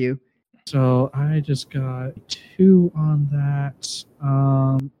surround you. So I just got 2 on that.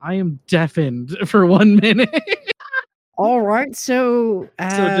 I am deafened for 1 minute. All right, so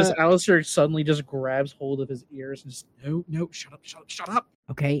just Alistair suddenly just grabs hold of his ears and just no, shut up.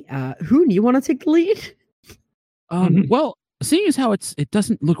 Okay, who do you want to take the lead? Well, seeing as how it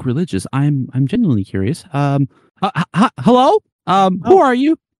doesn't look religious, I'm genuinely curious. Hello? Who are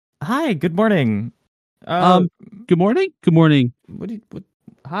you? Hi, good morning. Good morning? Good morning.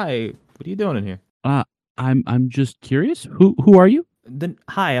 Hi, what are you doing in here? I'm just curious. Who are you?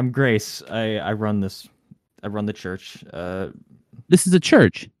 Hi, I'm Grace. I run the church. This is a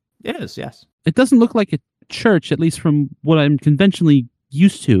church. It is, yes. It doesn't look like a church, at least from what I'm conventionally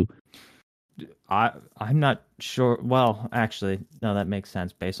used to. I'm not sure. Well, actually, no, that makes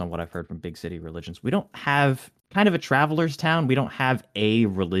sense based on what I've heard from big city religions. We don't have kind of a traveler's town. We don't have a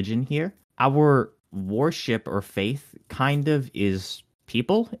religion here. Our worship or faith kind of is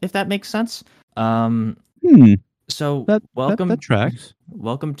people, if that makes sense. So welcome. That tracks.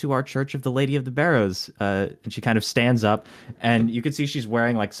 Welcome to our Church of the Lady of the Barrows. And she kind of stands up, and you can see she's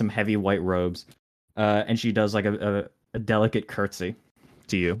wearing like some heavy white robes. and she does like a delicate curtsy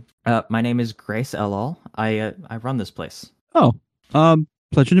to you. My name is Grace Elal. I run this place. Oh,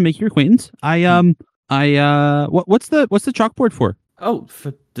 pleasure to make your acquaintance. What's the chalkboard for? Oh,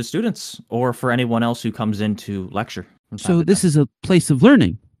 for the students or for anyone else who comes in to lecture. So this is a place of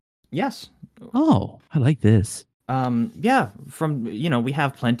learning. Yes. Oh, I like this. Yeah, we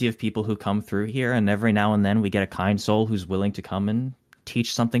have plenty of people who come through here, and every now and then we get a kind soul who's willing to come and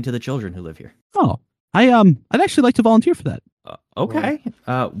teach something to the children who live here. Oh, I'd actually like to volunteer for that. Okay.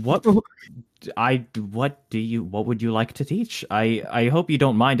 What would you like to teach? I hope you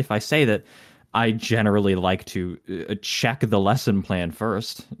don't mind if I say that I generally like to check the lesson plan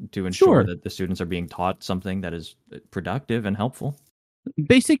first to ensure that the students are being taught something that is productive and helpful.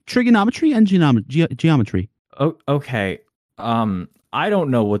 Basic trigonometry and geometry. Oh, okay. I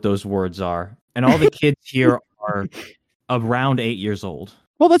don't know what those words are, and all the kids here are around 8 years old.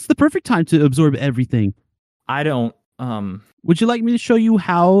 Well, that's the perfect time to absorb everything. I don't. Would you like me to show you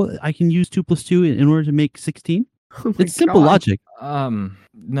how I can use 2 + 2 in order to make 16? It's simple logic.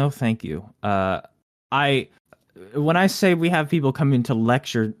 No, thank you. When I say we have people come in to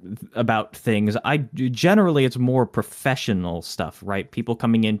lecture about things, generally it's more professional stuff, right? People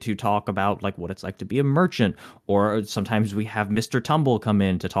coming in to talk about like what it's like to be a merchant, or sometimes we have Mr. Tumble come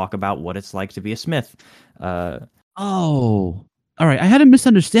in to talk about what it's like to be a smith. Oh, all right. I had a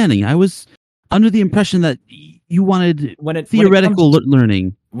misunderstanding. I was under the impression that you wanted theoretical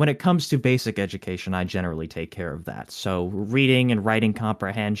learning. When it comes to basic education, I generally take care of that. So reading and writing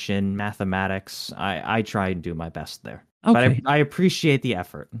comprehension, mathematics, I try and do my best there. Okay. But I appreciate the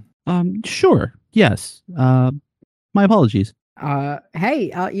effort. Sure. Yes. My apologies.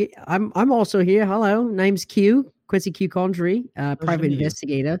 Hey, I'm also here. Hello, name's Q, Quincy Q Condry, private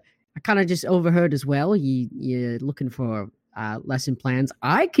investigator. I kind of just overheard as well. You're looking for lesson plans.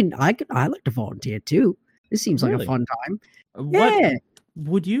 I like to volunteer too. This seems like a fun time. What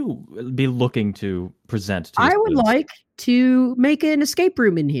would you be looking to present to I would like to make an escape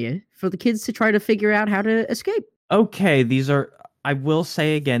room in here for the kids to try to figure out how to escape. Okay, I will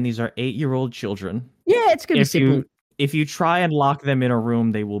say again, these are 8-year-old children. Yeah, it's going to be simple. If you try and lock them in a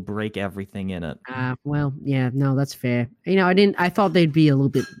room, they will break everything in it. Well, yeah, no, that's fair. I thought they'd be a little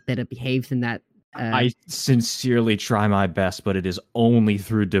bit better behaved than that. I sincerely try my best, but it is only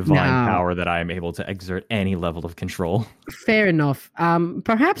through divine power that I am able to exert any level of control. Fair enough.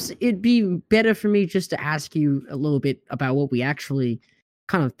 Perhaps it'd be better for me just to ask you a little bit about what we actually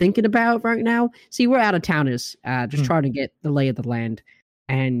kind of thinking about right now. See, we're out of towners, just trying to get the lay of the land.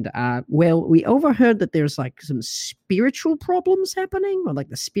 And, we overheard that there's like some spiritual problems happening, or like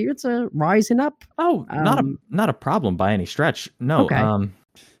the spirits are rising up. Oh, not a problem by any stretch. No. Okay.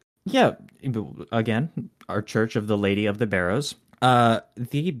 Yeah, again, our Church of the Lady of the Barrows.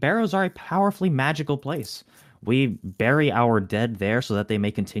 The Barrows are a powerfully magical place. We bury our dead there so that they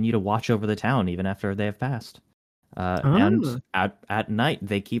may continue to watch over the town even after they have passed. And at night,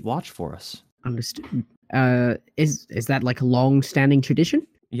 they keep watch for us. Understood. Is that like a long-standing tradition?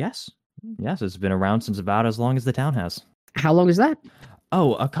 Yes, it's been around since about as long as the town has. How long is that?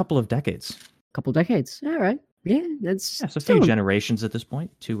 Oh, a couple of decades. Couple decades. All right. Yeah, that's a few generations at this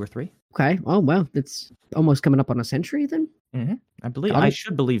point, 2 or 3. Okay. Oh, well, that's almost coming up on a century then. Mm-hmm. I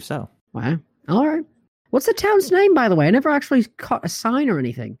should believe so. Wow. All right. What's the town's name, by the way? I never actually caught a sign or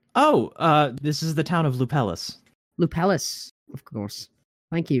anything. Oh, this is the town of Lupelis. Lupelis, of course.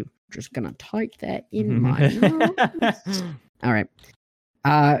 Thank you. Just gonna type that in my notes. All right.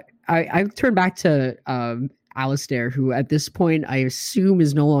 I turn back to Alistair, who at this point I assume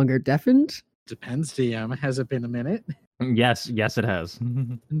is no longer deafened. Depends, DM. Has it been a minute? Yes, it has.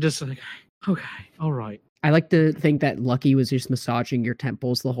 I'm just like, okay, all right. I like to think that Lucky was just massaging your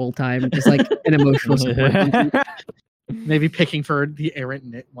temples the whole time, just like an emotional support. Maybe picking for the errant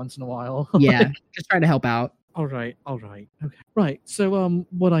nit once in a while. Yeah, just trying to help out. All right. Okay. Right. So,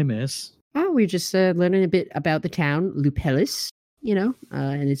 what I miss? Oh, we just learning a bit about the town, Lupelis,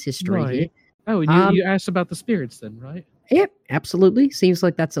 and its history. Right. Here. Oh, you asked about the spirits then, right? Yep, absolutely. Seems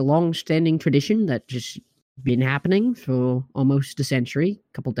like that's a long-standing tradition that just been happening for almost a century,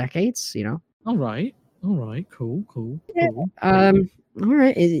 couple decades. All right. Cool. Yeah. All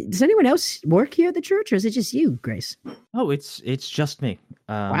right. Does anyone else work here at the church, or is it just you, Grace? Oh, it's just me.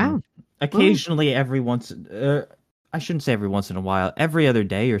 Wow. Occasionally, I shouldn't say every once in a while. Every other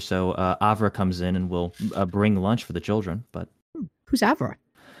day or so, Avra comes in and will bring lunch for the children. But who's Avra?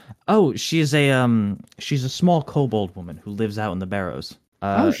 Oh, she's a small kobold woman who lives out in the Barrows.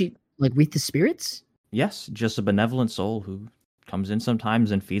 She like with the spirits? Yes, just a benevolent soul who comes in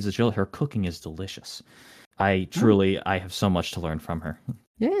sometimes and feeds the children. Her cooking is delicious. I have so much to learn from her.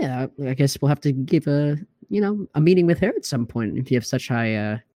 Yeah, I guess we'll have to give a meeting with her at some point if you have such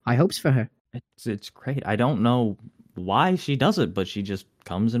high hopes for her. It's great. I don't know why she does it, but she just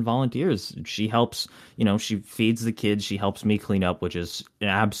comes and volunteers. She helps, she feeds the kids. She helps me clean up, which is an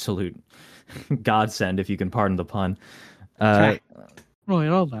absolute godsend, if you can pardon the pun. Right,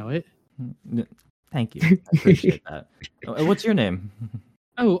 I'll allow it. Thank you. I appreciate that. What's your name?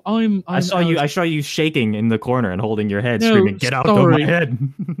 Oh, I saw you shaking in the corner and holding your head, No, screaming, "Get out of my head!"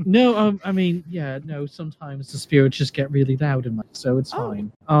 No, sometimes the spirits just get really loud in my, so it's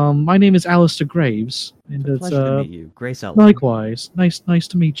fine. My name is Alistair Graves, and it's pleasure to meet you, Grace Ellen. Likewise, nice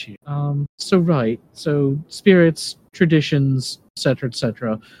to meet you. So spirits, traditions, etc.,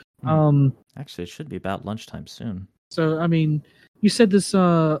 etc. Actually, it should be about lunchtime soon. So, I mean, you said this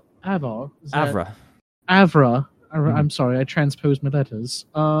Avra. Avra. I'm sorry, I transposed my letters.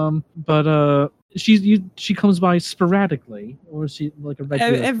 But she comes by sporadically, or is she like a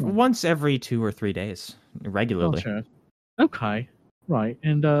regular? Once every 2 or 3 days, regularly. Oh, sure. Okay, right.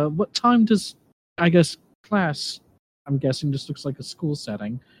 And what time does, I guess, class? I'm guessing this looks like a school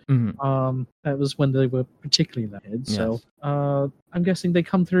setting. Mm-hmm. That was when they were particularly that kids. Yes. So, I'm guessing they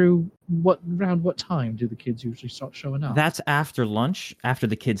come through around what time do the kids usually start showing up? That's after lunch, after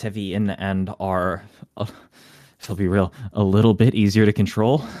the kids have eaten and are, to be real, a little bit easier to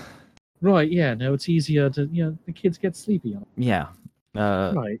control. Right. Yeah. No, it's easier to the kids get sleepy. Yeah.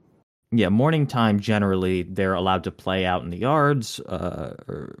 Right. Yeah, morning time, generally, they're allowed to play out in the yards,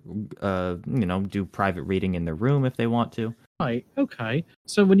 or do private reading in their room if they want to. Right, okay.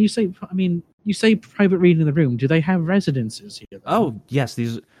 So when you say private reading in the room, do they have residences here? Then? Oh, yes,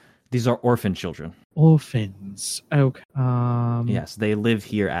 these are orphan children. Orphans, okay. Yes, they live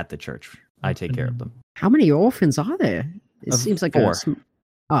here at the church. I take care of them. How many orphans are there? It seems like 4.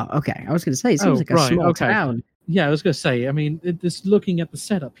 Oh, okay. I was going to say, it seems like a small town. Yeah, I was going to say, I mean, looking at the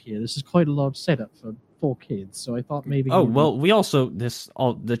setup here, this is quite a large setup for 4 kids, so I thought maybe... Oh, well,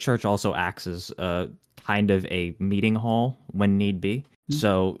 the church also acts as kind of a meeting hall when need be. Mm-hmm.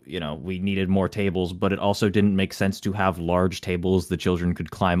 So, we needed more tables, but it also didn't make sense to have large tables the children could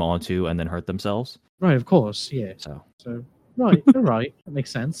climb onto and then hurt themselves. Right, of course, yeah. So right, all right, that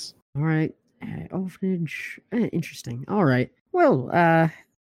makes sense. All right, orphanage, interesting. All right, well, I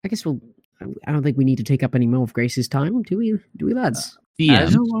guess I don't think we need to take up any more of Grace's time, do we, lads? Yeah.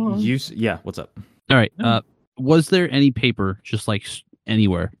 What's up? All right. Was there any paper just like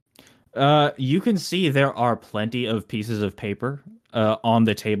anywhere? You can see there are plenty of pieces of paper on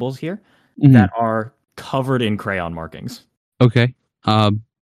the tables here Mm-hmm. that are covered in crayon markings. Okay.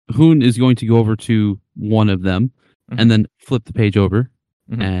 Hoon is going to go over to one of them and then flip the page over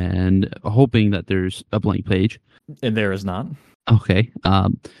and hoping that there's a blank page. And there is not. Okay.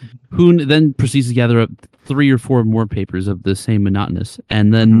 Hoon then proceeds to gather up 3 or 4 more papers of the same monotonous,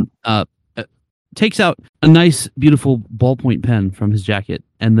 and then takes out a nice, beautiful ballpoint pen from his jacket,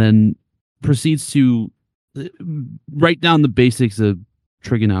 and then proceeds to write down the basics of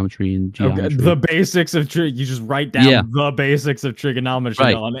trigonometry and geometry. Okay, the basics of you just write down the basics of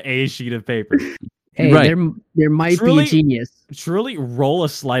trigonometry on a sheet of paper. Hey, there might be a genius. Truly, roll a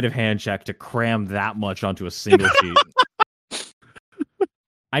sleight of hand check to cram that much onto a single sheet.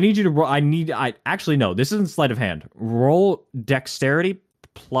 I need you to roll. Actually, no, this isn't sleight of hand. Roll dexterity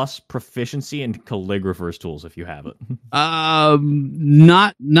plus proficiency in calligrapher's tools if you have it.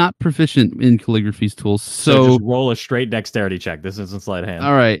 Not proficient in calligraphy's tools. So just roll a straight dexterity check. This isn't sleight of hand.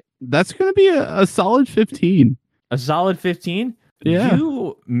 All right. That's going to be a solid 15. A solid 15? Yeah.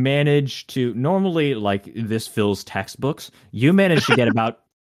 You manage to, normally, like, this fills textbooks. You manage to get about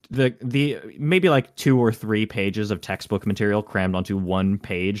the maybe like 2 or 3 pages of textbook material crammed onto one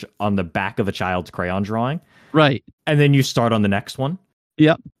page on the back of a child's crayon drawing. Right. And then you start on the next one.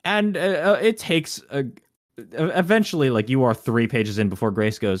 Yep. And it takes eventually, like, you are 3 pages in before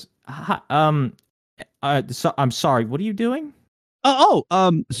Grace goes, I'm sorry, what are you doing?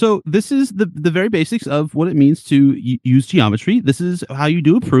 So this is the very basics of what it means to use geometry. This is how you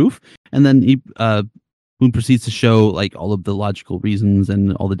do a proof. And then Boone proceeds to show like all of the logical reasons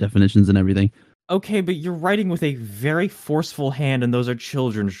and all the definitions and everything. Okay, but you're writing with a very forceful hand, and those are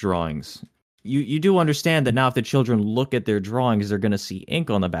children's drawings. You do understand that now if the children look at their drawings, they're going to see ink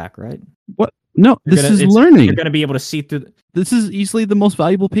on the back, right? What? No, this is learning. You're going to be able to see through... This is easily the most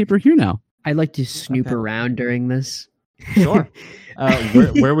valuable paper here now. I'd like to snoop around during this. Sure.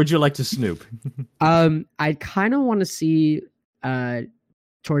 Where would you like to snoop? I kind of want to see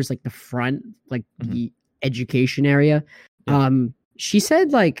towards like the front, like the education area. Yeah. She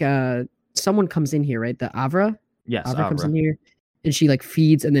said like someone comes in here, right? The Avra? Yes, Avra comes in here and she like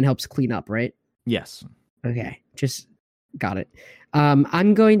feeds and then helps clean up, right? Yes. Okay. Just Got it.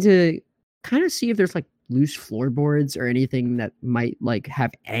 I'm going to kind of see if there's like loose floorboards or anything that might like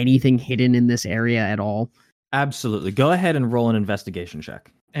have anything hidden in this area at all. Absolutely. Go ahead and roll an investigation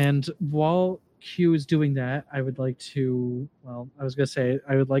check. And while Q is doing that, I would like to. Well, I was gonna say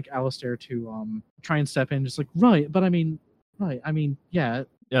I would like Alistair to try and step in, just like yeah.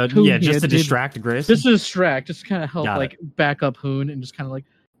 Just to distract Grace. Just to distract, just to kind of help Got like back up Hoon and just kind of like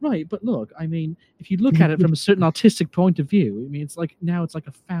right. But look, I mean, if you look at it from a certain artistic point of view, I mean, it's like now it's like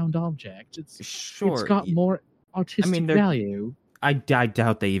a found object. It's got more artistic value. I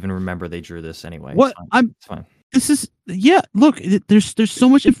doubt they even remember they drew this anyway. What? It's fine. This is look. There's so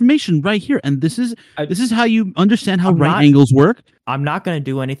much information right here, and this is how you understand how angles work. I'm not going to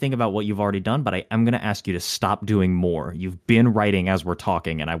do anything about what you've already done, but I am going to ask you to stop doing more. You've been writing as we're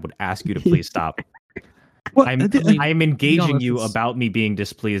talking, and I would ask you to please stop. I'm engaging you about me being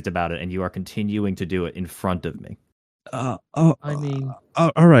displeased about it, and you are continuing to do it in front of me. All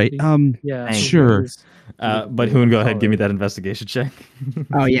right. Yeah, sure. But Hoon, go ahead, give me that investigation check.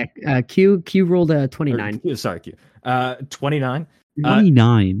 Oh yeah, Q rolled a 29. Sorry, Q. 29.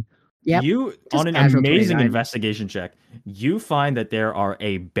 29. Yeah. You on an amazing investigation check, you find that there are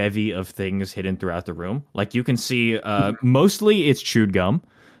a bevy of things hidden throughout the room. Like you can see, mostly it's chewed gum.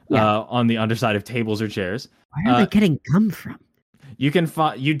 On the underside of tables or chairs. Where are they getting gum from? You can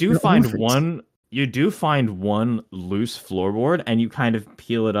find. You do find one loose floorboard, and you kind of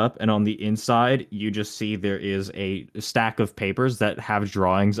peel it up, and on the inside, you just see there is a stack of papers that have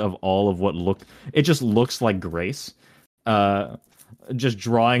drawings of all of what look. It just looks like Grace. Just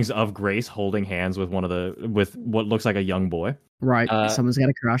drawings of Grace holding hands with with what looks like a young boy. Right. Someone's got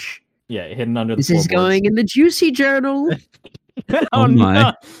a crush. Yeah, hidden under the. This is going in the juicy journal. Oh my!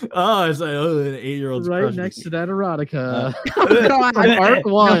 No. Oh, it's like an 8-year-old's right crush. next to that erotica. Art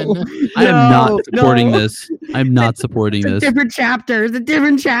 1. No, I am not supporting this. I'm not supporting this. It's a different chapter. It's a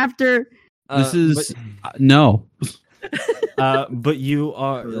different chapter. This is no. But you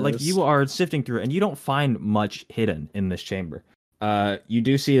are sifting through, and you don't find much hidden in this chamber. You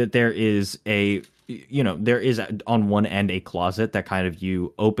do see that there is on one end a closet that kind of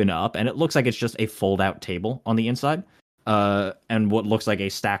you open up, and it looks like it's just a fold-out table on the inside. And what looks like a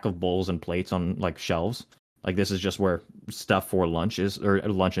stack of bowls and plates on like shelves. Like this is just where stuff for lunch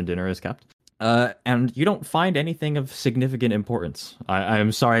and dinner is kept. And you don't find anything of significant importance. I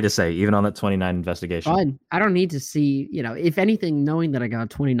am sorry to say, even on that 29 investigation. Fine. I don't need to see, if anything, knowing that I got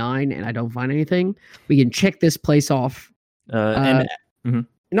 29 and I don't find anything, we can check this place off. Nope,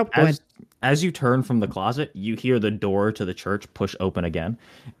 go ahead. As you turn from the closet, you hear the door to the church push open again,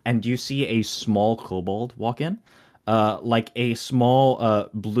 and you see a small kobold walk in. Like a small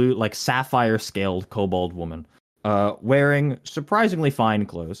blue, like sapphire scaled kobold woman, wearing surprisingly fine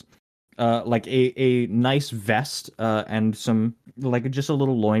clothes, like a nice vest and some like just a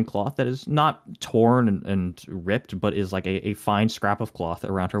little loincloth that is not torn and ripped, but is like a fine scrap of cloth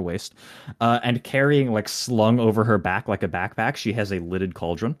around her waist, and carrying like slung over her back like a backpack. She has a lidded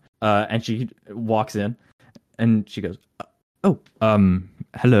cauldron, and she walks in, and she goes,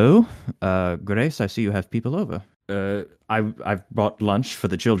 hello, Grace. I see you have people over. I've brought lunch for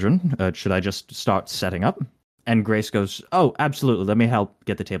the children. Should I just start setting up? And Grace goes, "Oh, absolutely. Let me help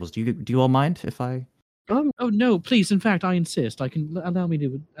get the tables. Do you all mind if I?" Oh no, please. In fact, I insist. I can allow me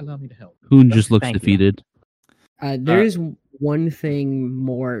to help. Hoon just looks defeated. There is one thing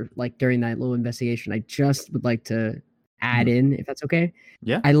more, like during that little investigation, I just would like to add in, if that's okay.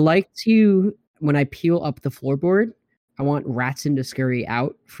 Yeah. I like to, when I peel up the floorboard, I want Ratson to scurry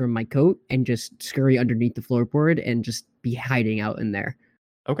out from my coat and just scurry underneath the floorboard and just be hiding out in there.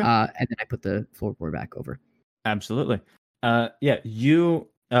 Okay. And then I put the floorboard back over. Absolutely. You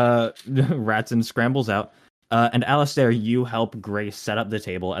Ratson scrambles out, and Alistair, you help Grace set up the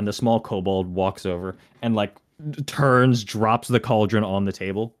table, and the small kobold walks over and like turns, drops the cauldron on the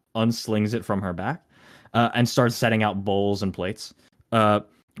table, unslings it from her back, and starts setting out bowls and plates.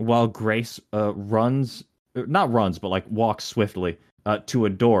 While Grace walks swiftly to a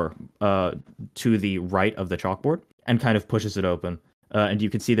door to the right of the chalkboard and kind of pushes it open. And you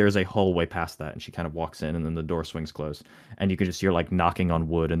can see there's a hallway past that, and she kind of walks in, and then the door swings closed, and you can just hear like knocking on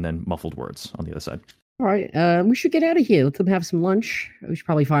wood and then muffled words on the other side. All right, we should get out of here. Let them have some lunch. We should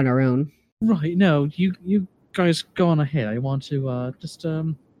probably find our own. Right. No, you guys go on ahead. I want to just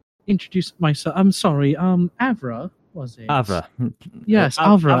introduce myself. I'm sorry. Avra was it? Avra. Yes,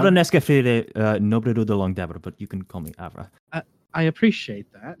 Avra. Avra Nescafede Nobre de Long Dabra, but you can call me Avra. I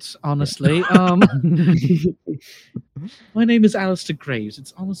appreciate that, honestly. My name is Alistair Graves.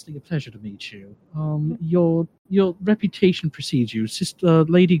 It's honestly a pleasure to meet you. Your reputation precedes you. Sister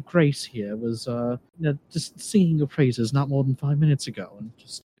Lady Grace here was just singing your praises not more than 5 minutes ago, and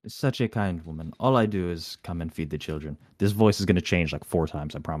just Such a kind woman. All I do is come and feed the children. This voice is going to change like 4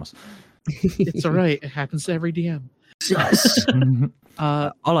 times, I promise. it's all right. It happens to every DM. Yes.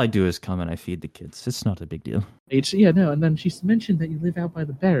 All I do is come and I feed the kids. It's not a big deal. And then she's mentioned that you live out by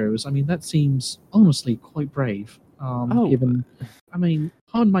the barrows. I mean, that seems honestly quite brave. Given, I mean,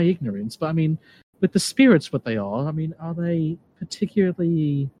 pardon my ignorance, but I mean, with the spirits, what they are they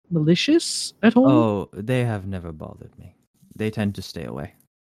particularly malicious at all? Oh, they have never bothered me. They tend to stay away.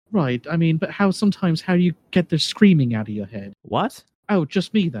 Right. I mean, but how do you get their screaming out of your head? What? Oh,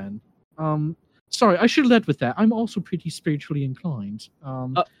 just me then. Sorry, I should have led with that. I'm also pretty spiritually inclined.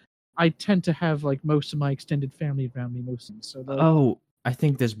 I tend to have like most of my extended family around me mostly. So I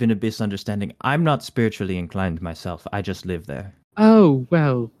think there's been a misunderstanding. I'm not spiritually inclined myself. I just live there. Oh,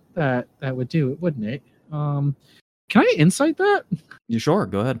 well, that would do it, wouldn't it? Can I insight that? You sure?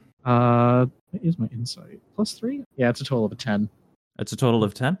 Go ahead. What is my insight? +3? Yeah, it's a total of a 10. It's a total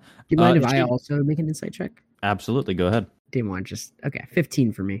of 10. Do you mind if I also make an insight check? Absolutely, go ahead. Didn't want just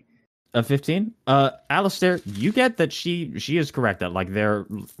 15 for me. A 15? Alistair, you get that she is correct, that like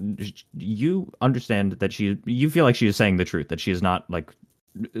you understand that you feel like she is saying the truth, that she is not like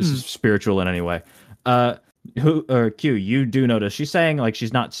spiritual in any way. Q, you do notice she's saying like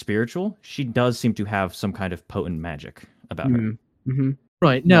she's not spiritual. She does seem to have some kind of potent magic about her. Mm-hmm.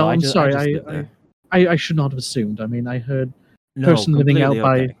 Right. No, I'm sorry. I should not have assumed. I mean, I heard person living out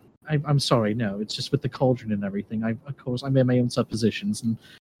by. Okay. I'm sorry. No, it's just with the cauldron and everything. Of course, I made my own suppositions, and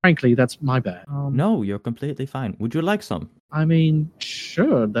frankly, that's my bad. No, you're completely fine. Would you like some? I mean,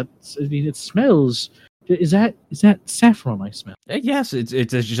 sure. It smells. Is that saffron I smell? Yes, it's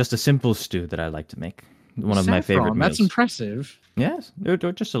just a simple stew that I like to make. One of my favorite meals. That's impressive. Yes, they're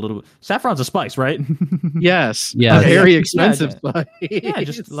just a little bit. Saffron's a spice, right? Yes. Yeah. A very expensive spice. Yeah,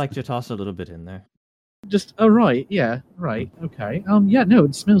 just like to toss a little bit in there. Right. Yeah. Right. Okay. Yeah. No,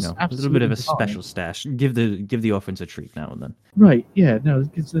 it smells absolutely a little bit of a divine. special stash. Give the orphans a treat now and then. Right. Yeah. No,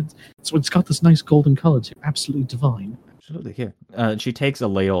 it's got this nice golden color too. Absolutely divine. Absolutely. Here, she takes a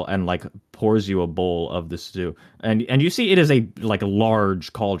ladle and like pours you a bowl of the stew, and you see it is a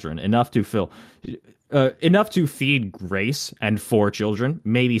large cauldron, enough to fill, enough to feed Grace and 4 children,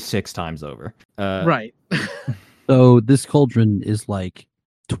 maybe 6 times over. Right. So this cauldron is like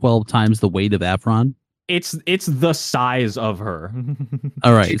 12 times the weight of Avron. It's the size of her.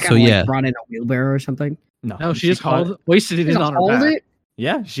 All right, so yeah, brought in a wheelbarrow or something. No, she just wasted it on her back. It?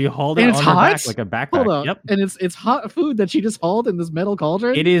 Yeah, she hauled it and on it's her hot? back like a backpack. Hold on. Yep. And it's hot food that she just hauled in this metal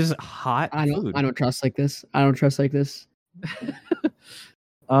cauldron. It is hot food. I don't trust like this. I'm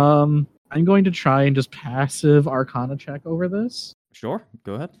going to try and just passive Arcana check over this. Sure,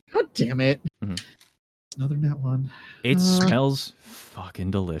 go ahead. God damn it. Mm-hmm. Another nat one. It smells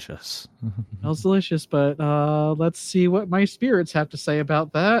fucking delicious. Smells delicious, but let's see what my spirits have to say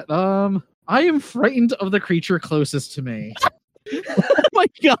about that. I am frightened of the creature closest to me. Oh my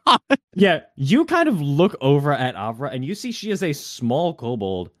god. Yeah, you kind of look over at Avra and you see she is a small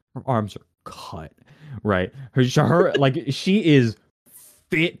kobold. Her arms are cut, right? Her like she is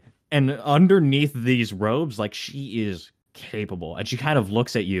fit, and underneath these robes, like she is capable. And she kind of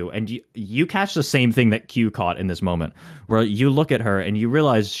looks at you, and you catch the same thing that Q caught in this moment, where you look at her and you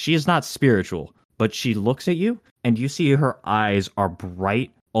realize she is not spiritual, but she looks at you and you see her eyes are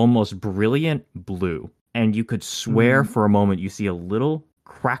bright, almost brilliant blue. And you could swear for a moment you see a little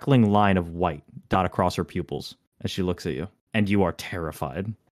crackling line of white dot across her pupils as she looks at you. And you are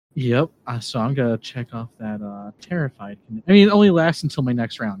terrified. Yep. So I'm going to check off that terrified. I mean, it only lasts until my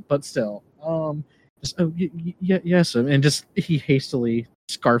next round, but still. Yes. And just he hastily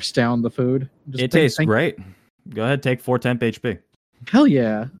scarfs down the food. It tastes great. Go ahead, take 4 temp HP. Hell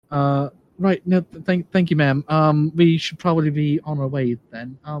yeah. Right. No, thank you, ma'am. We should probably be on our way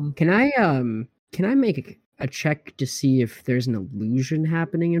then. Can I make a check to see if there's an illusion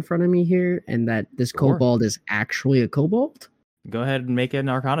happening in front of me here, and that this kobold is actually a kobold? Go ahead and make an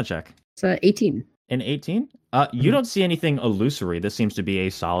Arcana check. It's 18. An 18? You don't see anything illusory. This seems to be a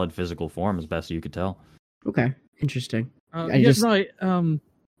solid physical form, as best you could tell. Okay, interesting. Right.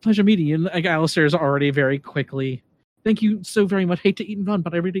 Pleasure meeting you. Like Alistair's already very quickly. Thank you so very much. Hate to eat and run,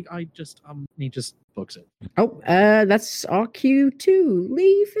 but he just books it. Oh, that's RQ2.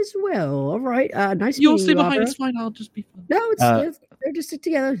 Leave as well. All right. Nice. You'll stay behind. It's fine. I'll just be fun. No, they're just stick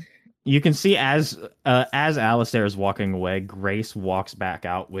together. You can see as Alistair is walking away, Grace walks back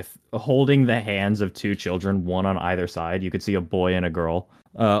out with holding the hands of two children, one on either side. You could see a boy and a girl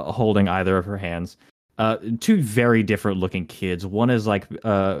holding either of her hands. Two very different looking kids. One is like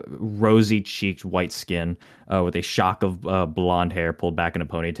rosy cheeked white skin with a shock of blonde hair pulled back in a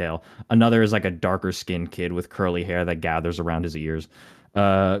ponytail. Another is like a darker skinned kid with curly hair that gathers around his ears.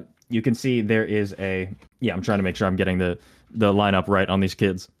 You can see there is I'm trying to make sure I'm getting the lineup right on these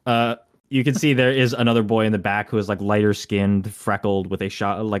kids. You can see there is another boy in the back who is like lighter skinned, freckled with a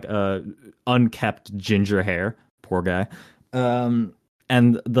shot like unkept ginger hair. Poor guy.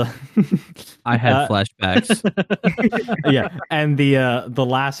 And the I had flashbacks. Yeah, and the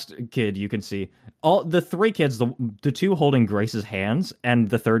last kid you can see all the three kids, the two holding Grace's hands and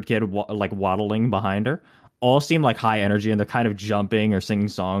the third kid like waddling behind her, all seem like high energy, and they're kind of jumping or singing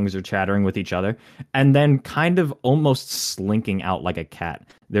songs or chattering with each other, and then kind of almost slinking out like a cat.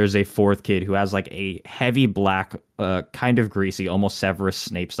 There's a fourth kid who has like a heavy black, kind of greasy, almost Severus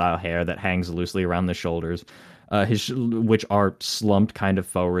Snape style hair that hangs loosely around the shoulders. Which are slumped kind of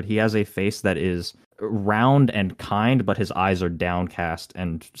forward. He has a face that is round and kind, but his eyes are downcast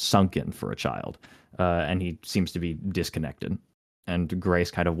and sunken for a child. And he seems to be disconnected. And Grace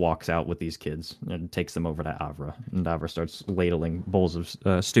kind of walks out with these kids and takes them over to Avra. And Avra starts ladling bowls of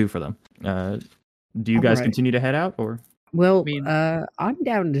stew for them. Do you guys continue to head out, or? Well, I'm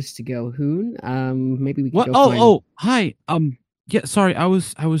down just to go, Hoon. Maybe we can go Oh, hi. Yeah, sorry. I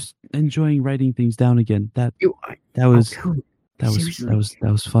was enjoying writing things down again. That was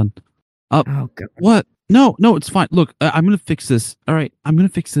fun. Oh God. What? No, it's fine. Look, I'm gonna fix this. All right, I'm gonna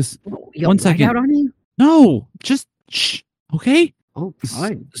fix this. Yo, 1 second. Out on you? No, just shh. Okay. Oh,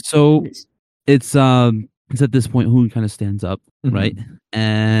 fine. So it's at this point Hoon kind of stands up, right,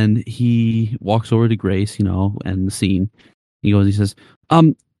 and he walks over to Grace, and the scene. He says,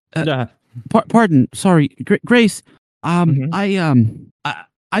 pardon, sorry, Grace. I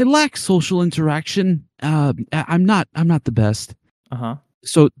lack social interaction. I'm not the best.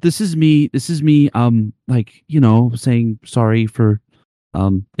 So this is me, saying sorry for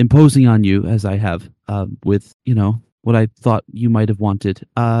imposing on you as I have with, what I thought you might have wanted.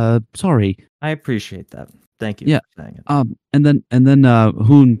 Sorry. I appreciate that. Thank you. Yeah. And then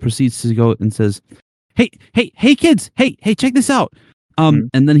Hoon proceeds to go and says, Hey kids, hey, check this out.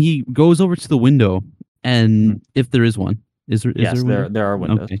 And then he goes over to the window. And if there is one, is there? Yes, there are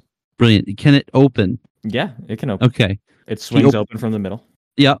windows. Okay, brilliant. Can it open? Yeah, it can open. Okay, it swings open from the middle.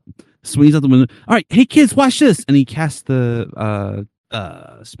 Yeah, swings out the window. All right, hey kids, watch this! And he casts the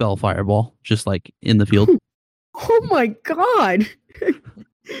spell fireball just like in the field. Oh my God!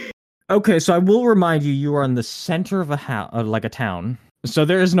 Okay, so I will remind you, you are in the center of a town. So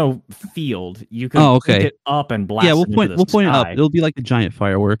there is no field. You can pick it up and blast. Yeah, we'll point it up. It'll be like a giant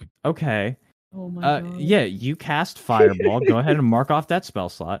firework. Okay. Oh my God. Yeah, you cast fireball. Go ahead and mark off that spell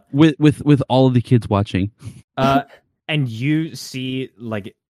slot with all of the kids watching. And you see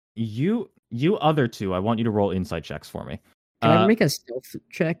like you other two. I want you to roll insight checks for me. Can I make a stealth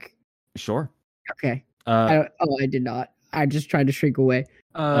check? Sure. Okay. I did not. I just tried to shrink away.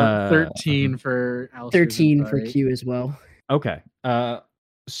 13 for Alistair. 13 for Q as well. Okay.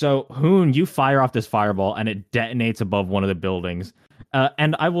 So Hoon, you fire off this fireball and it detonates above one of the buildings.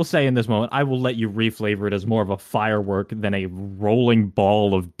 And I will say in this moment, I will let you reflavor it as more of a firework than a rolling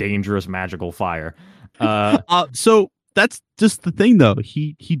ball of dangerous magical fire. So that's just the thing, though.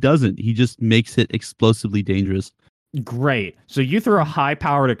 He doesn't. He just makes it explosively dangerous. Great. So you throw a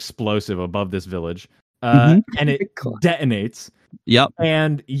high-powered explosive above this village, and it detonates. Yep.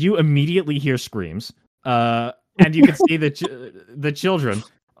 And you immediately hear screams. And you can see the children.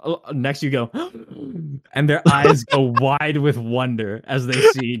 Next you go, and their eyes go wide with wonder as they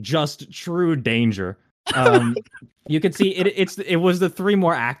see just true danger. You can see it was the three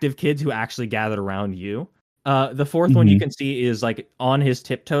more active kids who actually gathered around you. The fourth one you can see is like on his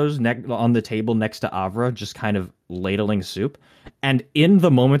tiptoes on the table next to Avra, just kind of ladling soup. And in the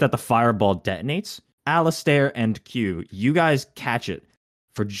moment that the fireball detonates, Alistair and Q, you guys catch it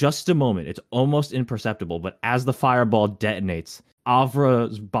for just a moment. It's almost imperceptible, but as the fireball detonates,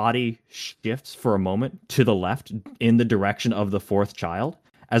 Avra's body shifts for a moment to the left in the direction of the fourth child,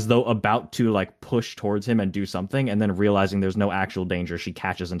 as though about to like push towards him and do something, and then realizing there's no actual danger, she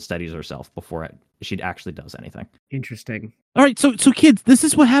catches and steadies herself before she actually does anything. Interesting. All right, so kids, this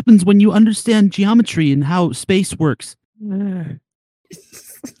is what happens when you understand geometry and how space works.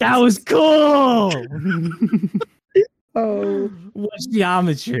 That was cool. Oh, what's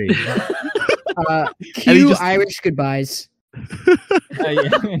geometry? Cue Irish goodbyes. Would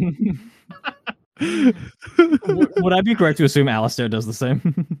I be correct to assume Alistair does the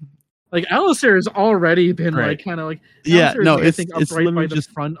same? Like Alistair has already been Right. like kind of like Yeah, no, I think it's upright by literally the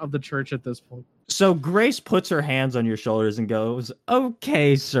just front of the church at this point. So Grace puts her hands on your shoulders and goes,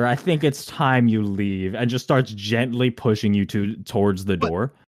 "Okay, sir, I think it's time you leave," and just starts gently pushing you towards the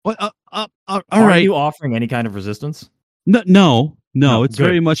door. what? All Are right. you offering any kind of resistance? No. No, It's good.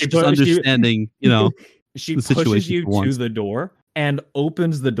 very much She just understanding, She the pushes situation you for once. to the door and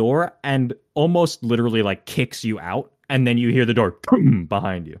opens the door and almost literally like kicks you out, and then you hear the door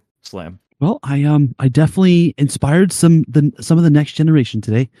behind you slam. Well, I definitely inspired some of the next generation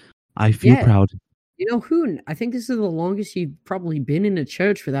today. I feel Yeah. proud. Hoon, I think this is the longest you've probably been in a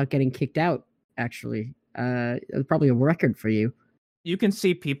church without getting kicked out. Actually, it's probably a record for you. You can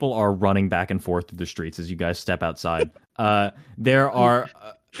see people are running back and forth through the streets as you guys step outside. There are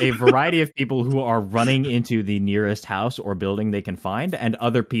a variety of people who are running into the nearest house or building they can find, and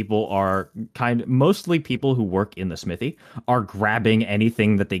other people are mostly people who work in the smithy, are grabbing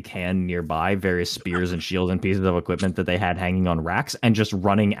anything that they can nearby, various spears and shields and pieces of equipment that they had hanging on racks, and just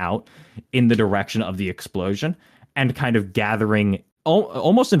running out in the direction of the explosion and kind of gathering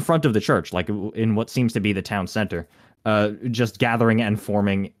almost in front of the church, like in what seems to be the town center. Just gathering and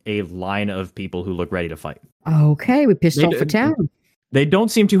forming a line of people who look ready to fight. Okay, we pissed off the town. They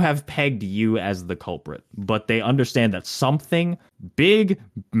don't seem to have pegged you as the culprit, but they understand that something big,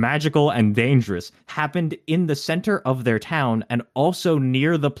 magical, and dangerous happened in the center of their town and also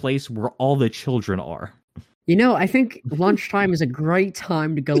near the place where all the children are. I think lunchtime is a great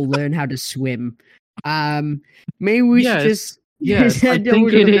time to go learn how to swim. Maybe we should just head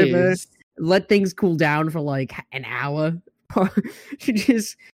over to the river, let things cool down for like an hour.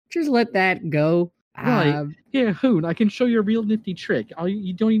 just let that go. Right. Yeah, Hoon, I can show you a real nifty trick.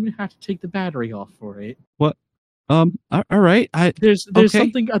 You don't even have to take the battery off for it. What? All right. There's okay.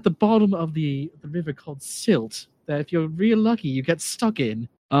 something at the bottom of the river called silt that if you're real lucky, you get stuck in.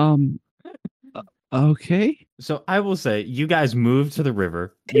 Okay. So I will say, you guys moved to the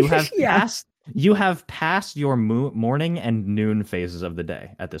river. You have passed. You have passed your morning and noon phases of the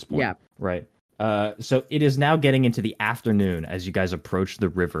day at this point. Yeah. Right. So it is now getting into the afternoon as you guys approach the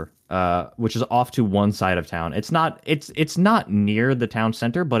river, which is off to one side of town. It's not near the town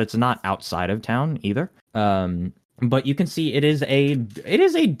center, but it's not outside of town either. But you can see it is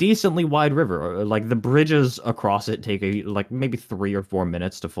a decently wide river. Like the bridges across it take maybe 3 or 4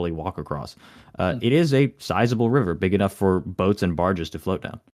 minutes to fully walk across. It is a sizable river, big enough for boats and barges to float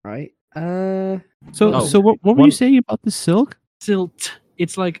down. Right. So what were you saying about the silk? Silt.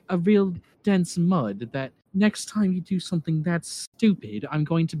 It's like a real dense mud that next time you do something that's stupid, I'm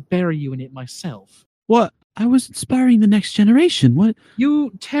going to bury you in it myself. What? I was inspiring the next generation. What?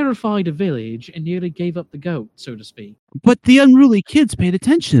 You terrified a village and nearly gave up the goat, so to speak. But the unruly kids paid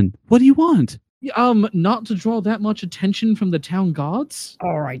attention. What do you want? Not to draw that much attention from the town gods?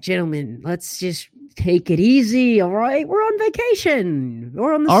 All right, gentlemen, let's just take it easy, all right? We're on vacation.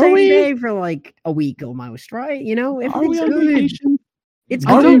 We're on the same day for like a week almost, right? Are we on vacation? It's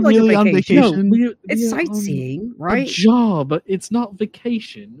Are we like really a on vacation? No, it's sightseeing, right? A job. It's not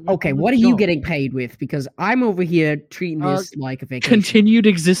vacation. Okay, what are you getting paid with? Because I'm over here treating this like a vacation. Continued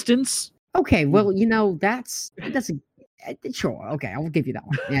existence? Okay, well, that's sure. Okay, I'll give you that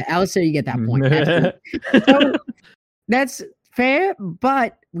one. Yeah, Alistair, you get that point. That's so that's fair,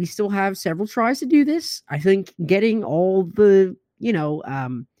 but we still have several tries to do this. I think getting all the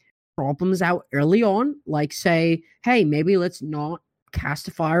problems out early on, like say, hey, maybe let's not cast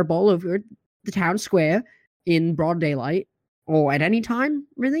a fireball over the town square in broad daylight or at any time,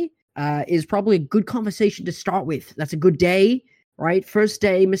 really, is probably a good conversation to start with. That's a good day, right? First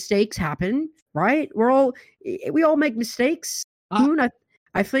day mistakes happen, right? We all make mistakes.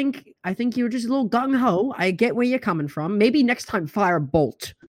 I think you're just a little gung ho. I get where you're coming from. Maybe next time fire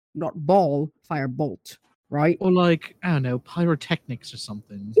bolt, not ball, fire bolt. Right? Or like, I don't know, pyrotechnics or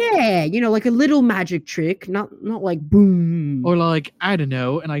something. Yeah, like a little magic trick, not like boom. Or like, I don't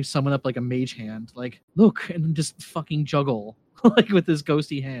know, and I summon up like a mage hand, like, look, and then just fucking juggle, like with this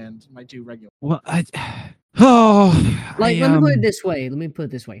ghosty hand, my 2 regular. Well, let me put it this way.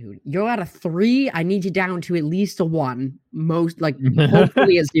 Hoon. You're at a 3. I need you down to at least a 1, most like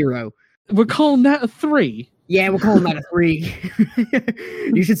hopefully a 0. We're calling that a 3. Yeah, we're calling that a 3.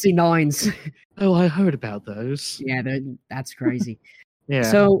 You should see 9s. Oh, I heard about those. Yeah, that's crazy. Yeah.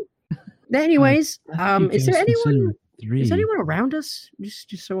 So, anyways, is there anyone? 3. Is there anyone around us?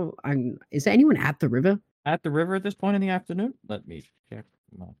 Just so is there anyone at the river? At the river at this point in the afternoon? Let me check.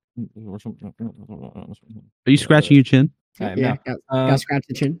 Are you scratching your chin? Yeah, got scratch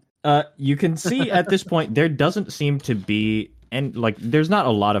the chin. You can see at this point there doesn't seem to be, and like there's not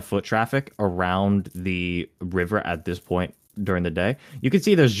a lot of foot traffic around the river at this point. during the day. You can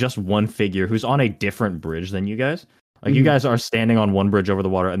see there's just one figure who's on a different bridge than you guys. Like you guys are standing on one bridge over the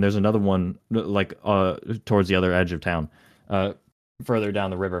water, and there's another one like towards the other edge of town, further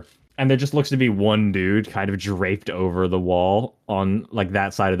down the river. And there just looks to be one dude kind of draped over the wall on like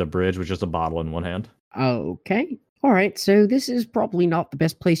that side of the bridge with just a bottle in one hand. Okay. All right. So this is probably not the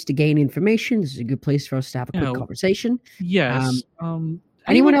best place to gain information. This is a good place for us to have a quick conversation. Yes.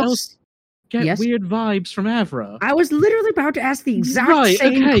 Anyone else get weird vibes from Avra? I was literally about to ask the exact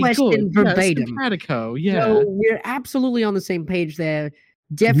same question verbatim. Yeah, so we're absolutely on the same page there.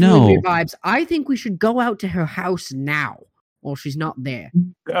 Definitely weird vibes. I think we should go out to her house now while she's not there.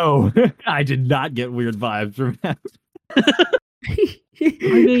 No, I did not get weird vibes from that. I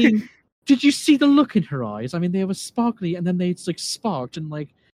mean, did you see the look in her eyes? I mean, they were sparkly, and then they like sparked, and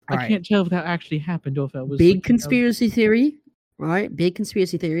like I can't tell if that actually happened or if that was big conspiracy theory, right? Big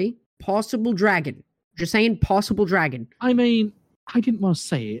conspiracy theory. Possible dragon. Just saying, possible dragon. I mean, I didn't want to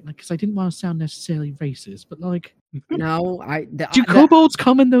say it because I didn't want to sound necessarily racist, but like, no, do kobolds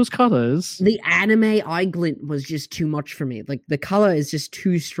come in those colors? The anime eye glint was just too much for me. Like the color is just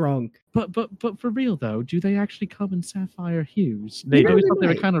too strong. But for real though, do they actually come in sapphire hues? They always thought they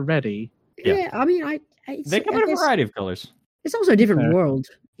were kind of ready. Yeah, I mean, they come in a variety of colors. It's also a different world.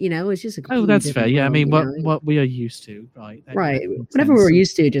 You know, it's just a that's fair. Yeah, world, I mean, what we are used to, right? Right. Whatever we're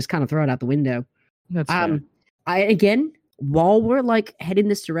used to, just kind of throw it out the window. That's fair. Again, while we're like heading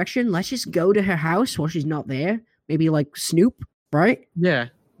this direction, let's just go to her house while she's not there. Maybe like snoop, right? Yeah. Right.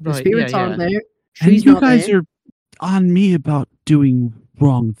 The spirits aren't there. And you guys are on me about doing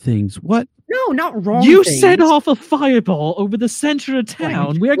wrong things. What? No, not wrong. You set off a fireball over the center of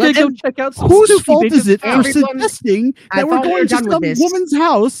town. We are going to go check out some whose fault is it for suggesting that we're going to some woman's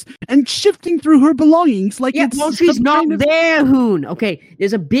house and shifting through her belongings like it's well, she's not there, Hoon. Okay,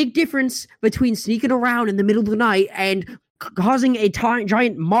 there's a big difference between sneaking around in the middle of the night and causing a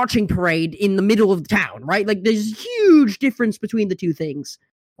giant marching parade in the middle of the town, right? Like, there's a huge difference between the two things.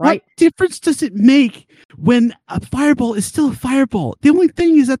 Right? What difference does it make when a fireball is still a fireball? The only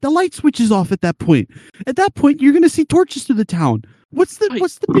thing is that the light switches off at that point. At that point, you're going to see torches through the town. What's the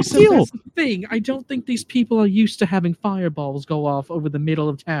big deal? That's the thing. I don't think these people are used to having fireballs go off over the middle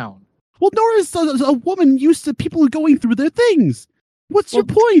of town. Well, nor is a woman used to people going through their things. What's your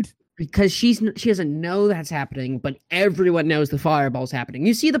point? Because she doesn't know that's happening, but everyone knows the fireball's happening.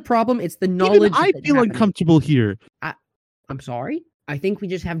 You see the problem? It's the knowledge. Even I feel uncomfortable here. I'm sorry. I think we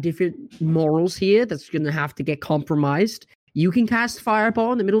just have different morals here that's going to have to get compromised. You can cast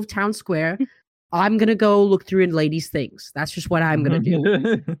fireball in the middle of town square. I'm going to go look through a lady's things. That's just what I'm going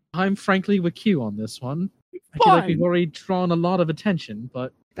to do. I'm frankly with Q on this one. I feel like we've already drawn a lot of attention,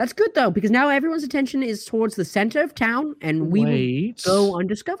 but... That's good, though, because now everyone's attention is towards the center of town, and we will go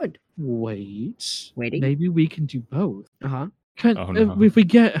undiscovered. Waiting? Maybe we can do both. Uh-huh. If we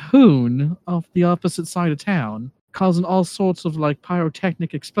get Hoon off the opposite side of town, causing all sorts of like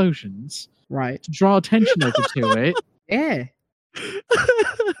pyrotechnic explosions, right? To draw attention over to it. Yeah.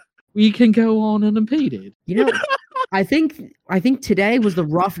 We can go on unimpeded. You know, I think today was the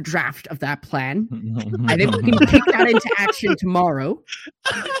rough draft of that plan. I think we can kick that into action tomorrow.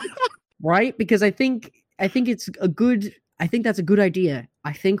 Right? Because I think it's a good that's a good idea.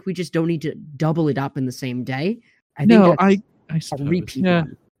 I think we just don't need to double it up in the same day. I suppose. A repeat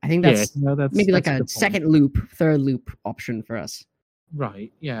one. I think that's maybe like a second loop, third loop option for us.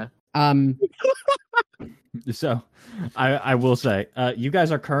 Right, yeah. So, I will say, you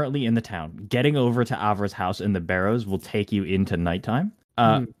guys are currently in the town. Getting over to Avra's house in the Barrows will take you into nighttime.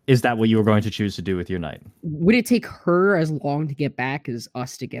 Is that what you were going to choose to do with your night? Would it take her as long to get back as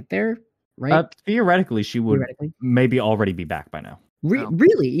us to get there? Right? Theoretically, she would maybe already be back by now.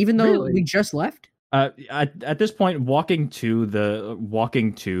 Really? Even though we just left? At this point, walking to the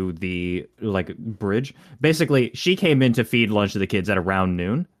like bridge. Basically, she came in to feed lunch to the kids at around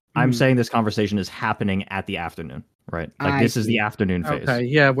noon. I'm saying this conversation is happening at the afternoon, right? Like this is the afternoon phase. Okay,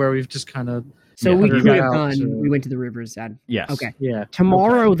 yeah, where we've just kind of. So we could have gone. We went to the rivers then. Yes. Okay. Yeah.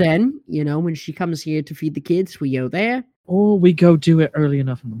 Tomorrow, then, when she comes here to feed the kids, we go there. Or we go do it early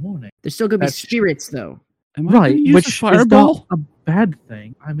enough in the morning. There's still gonna be spirits, though. Right, which is not a bad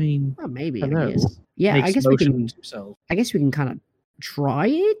thing. I mean, maybe. I guess. Yeah, I guess we can. I guess we can kind of try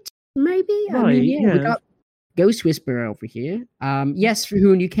it. Maybe. Right, I mean, we got Ghost Whisperer over here. Yes,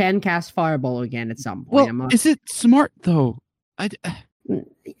 Hoon, you can cast Fireball again at some point. Well, is it smart though? I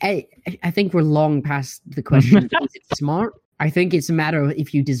think we're long past the question. Is it smart? I think it's a matter of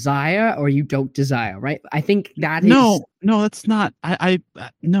if you desire or you don't desire, right? I think that is... No, that's not.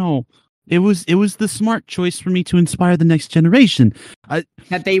 No. It was the smart choice for me to inspire the next generation.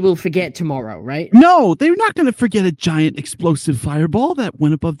 That they will forget tomorrow, right? No, they're not going to forget a giant explosive fireball that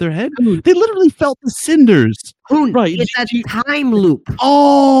went above their head. They literally felt the cinders. Right. It's a time loop.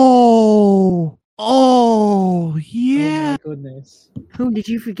 Oh, yeah. Oh my goodness. Hoon, did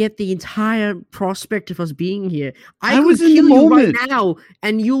you forget the entire prospect of us being here? I could was in kill the you right moment. now,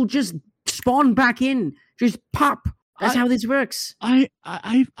 and you'll just spawn back in. Just pop. That's how this works. I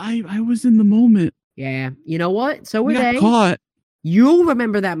was in the moment. Yeah. You know what? So We were got they. caught, You'll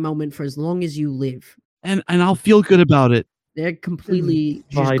remember that moment for as long as you live. and I'll feel good about it. They're completely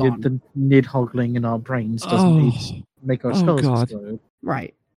just Provided gone. the nidhoggling in our brains doesn't make our skulls God. explode.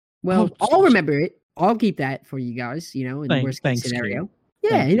 Right. Well, Oh, I'll remember it. I'll keep that for you guys, in the worst case Thanks, scenario.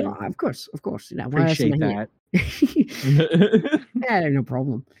 Kate. Yeah, Thank of course. Why else Appreciate am I that. here? Yeah, no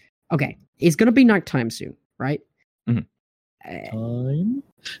problem. Okay, it's gonna be nighttime soon, right? Mhm. Time.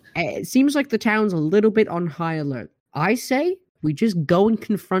 It seems like the town's a little bit on high alert. I say we just go and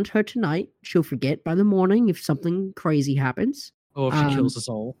confront her tonight. She'll forget by the morning if something crazy happens. Or if she kills us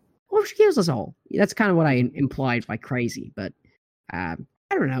all. Or if she kills us all. That's kind of what I implied by crazy, but I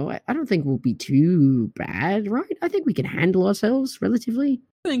don't know. I don't think we'll be too bad, right? I think we can handle ourselves relatively.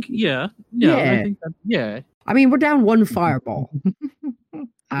 I think, yeah. Yeah. I think that, yeah. I mean, we're down one fireball.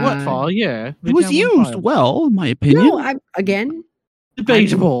 What for? Yeah. It was used well, in my opinion. No, again,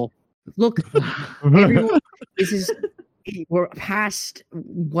 Debatable. look, everyone, we're past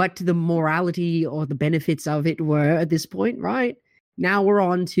what the morality or the benefits of it were at this point, right? Now we're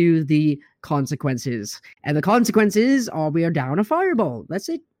on to the consequences. And the consequences are we are down a fireball. That's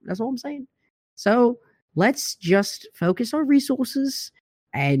it. That's all I'm saying. So let's just focus our resources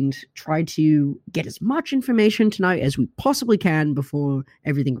and try to get as much information tonight as we possibly can before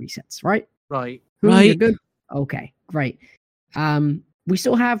everything resets, right? Right. Hoon, Right. you're good? Okay, great. We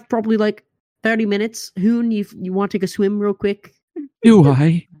still have probably like 30 minutes. Hoon, you want to take a swim real quick? Do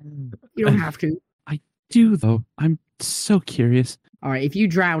I? You don't have to. Do though. I'm so curious. All right, if you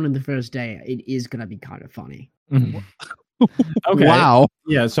drown in the first day, it is gonna be kind of funny. Okay. Wow.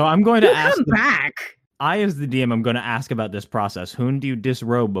 Yeah, so I'm going to You'll ask. come back. I, as the DM, am going to ask about this process. Whom do you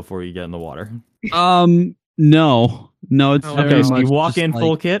disrobe before you get in the water? No. It's Oh, very Okay, so you much walk just in like-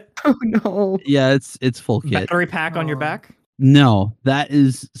 full kit, Oh no. Yeah, it's full kit. battery pack on your Oh. back. No, that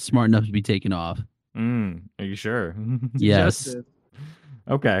is smart enough to be taken off. Are you sure? Yes. Suggested.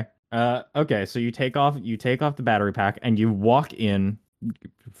 Okay. Okay. So you take off the battery pack and you walk in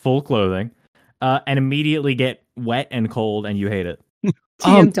full clothing, and immediately get wet and cold, and you hate it.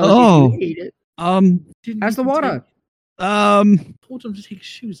 TM tells you hate it. Didn't How's the even water? Told him to take his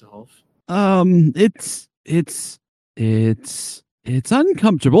shoes off. It's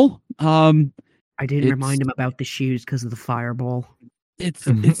uncomfortable. I didn't It's- remind him about the shoes because of the fireball. It's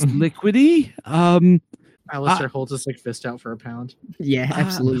liquidy. Alistair holds his fist out for a pound. Yeah,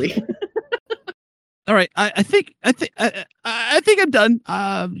 absolutely. All right. I think I'm done.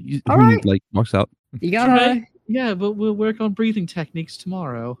 All right. Like walks out. You gotta. Right. Yeah, but we'll work on breathing techniques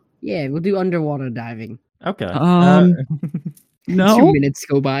tomorrow. Yeah, we'll do underwater diving. Okay. No. 2 minutes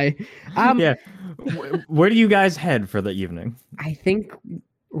go by. Yeah. Where do you guys head for the evening? I think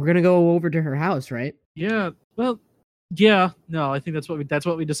we're gonna go over to her house, right? Yeah. Well. Yeah. No, I think that's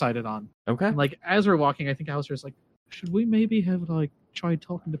what we decided on. Okay. And, as we're walking, I think Alistair's like, should we maybe have tried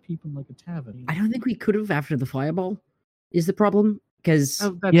talking to people in a tavern? I don't think we could have after the fireball. Is the problem because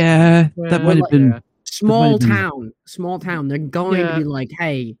Oh, that's- Yeah, that might have been. yeah. small been- town. They're going to be like,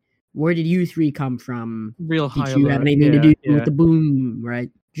 hey, where did you three come from? Real high Did you have alert. anything to do Yeah, with the boom? Right?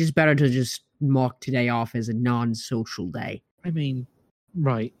 Just better to just mark today off as a non-social day. I mean,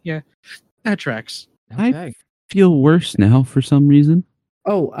 right. Yeah. That tracks. Okay. Feel worse now for some reason.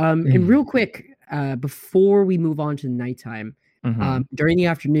 Oh, and real quick, before we move on to nighttime, Mhm. during the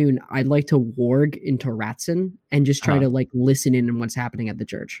afternoon, I'd like to warg into Ratson and just try to listen in on what's happening at the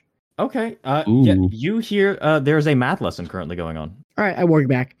church. Okay. Yeah, Ooh. you hear there's a math lesson currently going on. All right, I warg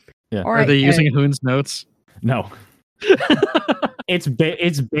back. Yeah. All Are right, they using Hoon's notes? No.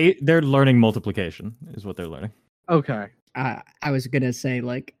 They're learning multiplication is what they're learning. Okay. I was gonna say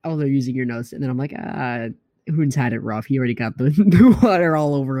oh, they're using your notes, and then I'm like, Hoon's had it rough. He already got the water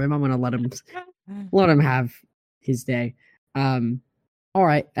all over him. I'm gonna let him have his day. All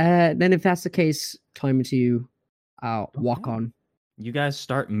right. Then if that's the case, time to walk on. You guys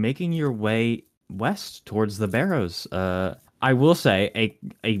start making your way west towards the Barrows. I will say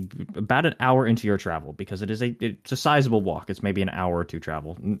about an hour into your travel, because it's a sizable walk. It's maybe an hour or two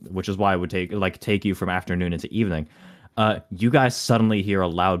travel, which is why it would take you from afternoon into evening. You guys suddenly hear a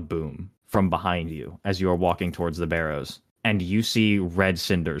loud boom from behind you as you are walking towards the Barrows. and you see red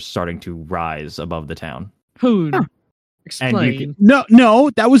cinders starting to rise above the town. Hoon, Huh. explain. No,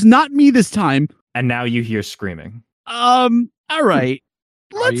 that was not me this time. And now you hear screaming. All right.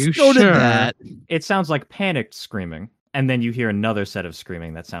 Let's you go to sure? that. It sounds like panicked screaming. And then you hear another set of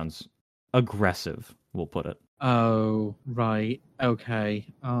screaming that sounds aggressive, we'll put it. Oh, right. Okay.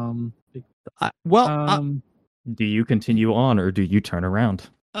 Do you continue on or do you turn around?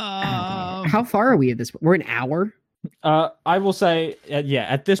 How far are we at this? We're an hour. I will say,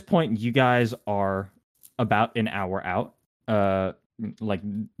 at this point, you guys are about an hour out. Like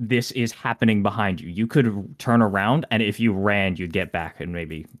this is happening behind you. You could turn around, and if you ran, you'd get back in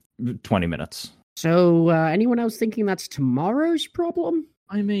maybe 20 minutes. So, anyone else thinking that's tomorrow's problem?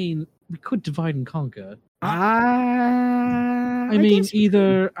 I mean, we could divide and conquer. I mean, guess we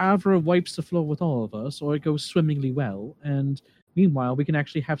either Avra wipes the floor with all of us, or it goes swimmingly well, and meanwhile, we can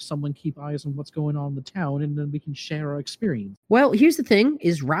actually have someone keep eyes on what's going on in the town, and then we can share our experience. Well, here's the thing: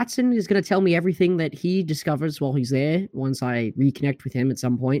 is Ratson is going to tell me everything that he discovers while he's there. Once I reconnect with him at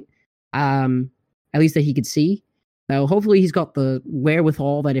some point, at least that he could see. So hopefully, he's got the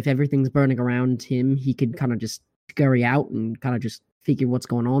wherewithal that if everything's burning around him, he could kind of just scurry out and kind of just figure what's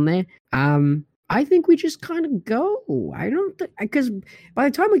going on there. I think we just kind of go. I don't think because by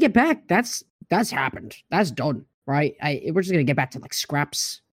the time we get back, that's happened. That's done. Right? We're just gonna get back to like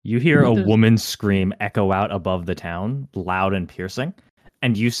scraps. You hear a woman's scream echo out above the town, loud and piercing,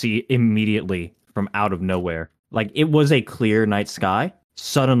 and you see immediately from out of nowhere, like it was a clear night sky.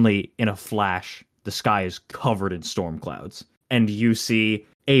 Suddenly, in a flash, the sky is covered in storm clouds, and you see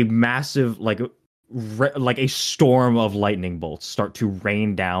a massive, like a storm of lightning bolts start to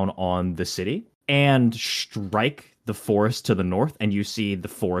rain down on the city and strike the forest to the north, and you see the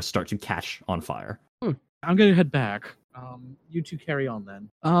forest start to catch on fire. I'm gonna head back. You two carry on then.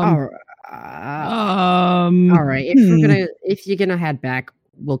 All right. If you're gonna head back,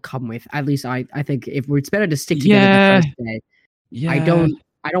 we'll come with. At least I think it's better to stick together the first day. Yeah. I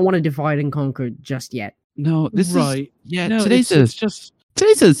don't want to divide and conquer just yet. No, this right. is yeah. No, today's a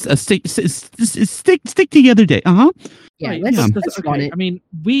stick together day. Yeah, right. let's Okay. run it. I mean,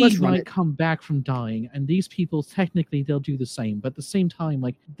 we Let's run might it. come back from dying, and these people technically they'll do the same, but at the same time,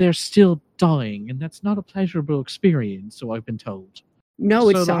 like they're still dying, and that's not a pleasurable experience. So I've been told. No,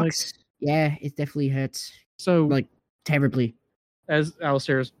 it So, sucks. Yeah, it definitely hurts. So, Like terribly. as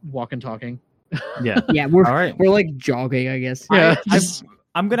Alistair's walking, talking. Yeah. Yeah, we're All right. we're like jogging, I guess. Yeah.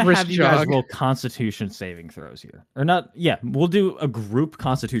 I'm going to Wrist have you guys jog. roll Constitution saving throws here. Or not, yeah, we'll do a group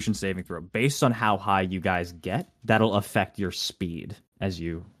Constitution saving throw. Based on how high you guys get, that'll affect your speed as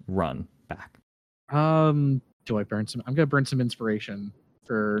you run back. Do I burn some? I'm gonna burn some inspiration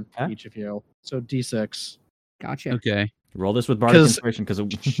for Okay. each of you. So D6. Gotcha. Okay. Roll this with Bardic 'Cause- Inspiration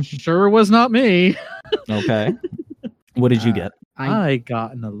because Sure was not me. Okay. What did you get? I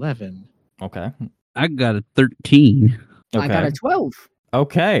got an 11. Okay. I got a 13. Okay. I got a 12.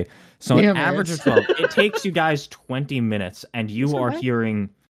 Okay. So Yeah, an average man. of 12. It takes you guys 20 minutes and you That's not are bad.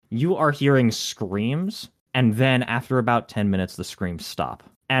 hearing screams, and then after about 10 minutes the screams stop.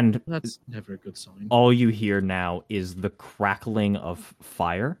 And That's never a good sign. all you hear now is the crackling of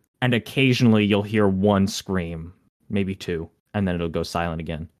fire, and occasionally you'll hear one scream, maybe two, and then it'll go silent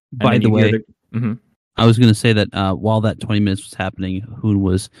again. And By then the you hear way, Mhm. I was going to say that while that 20 minutes was happening, Hoon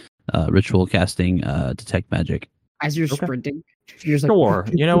was ritual casting detect magic. As you're Okay. sprinting. You're just like, Sure.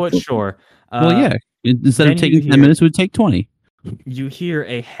 You know what? Sure. Well, yeah. Instead then of you taking 10 hear- minutes, it would take 20. You hear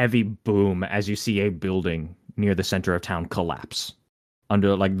a heavy boom as you see a building near the center of town collapse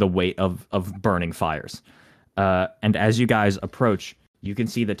under like the weight of burning fires. And as you guys approach, you can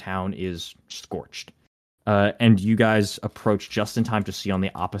see the town is scorched. And you guys approach just in time to see on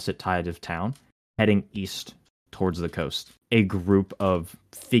the opposite side of town, heading east towards the coast, a group of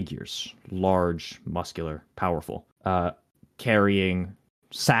figures, large, muscular, powerful, carrying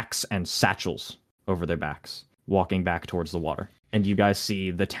sacks and satchels over their backs, walking back towards the water. And you guys see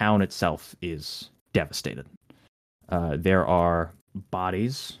the town itself is devastated. There are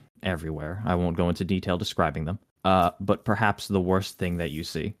bodies everywhere. I won't go into detail describing them. But perhaps the worst thing that you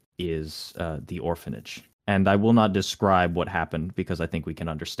see is the orphanage. And I will not describe what happened because I think we can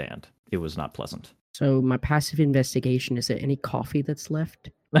understand. It was not pleasant. So my passive investigation, is there any coffee that's left?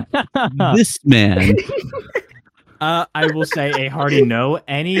 This man. I will say a hearty no.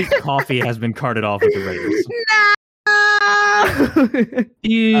 Any coffee has been carted off at the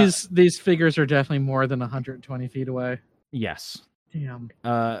Raiders. These figures are definitely more than 120 feet away. Yes. Damn.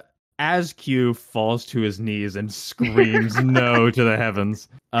 As Q falls to his knees and screams no to the heavens,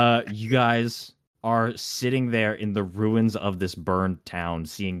 you guys are sitting there in the ruins of this burned town,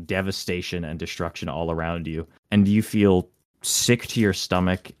 seeing devastation and destruction all around you, and you feel sick to your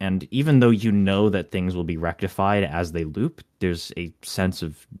stomach. And even though you know that things will be rectified as they loop, there's a sense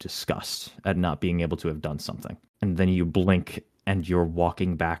of disgust at not being able to have done something. And then you blink and you're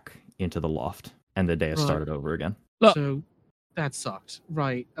walking back into the loft, and the day has started over again. So that sucked.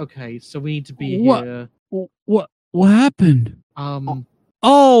 Right. Okay. So we need to be here. What happened?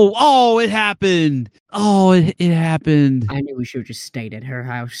 Oh, it happened. Oh, it happened. I knew we should have just stayed at her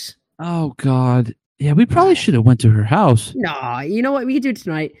house. Oh God. Yeah, we probably should have went to her house. Nah, you know what? We could do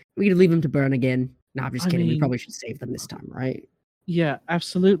tonight. We could leave them to burn again. Nah, I'm just kidding. We probably should save them this time, right? Yeah,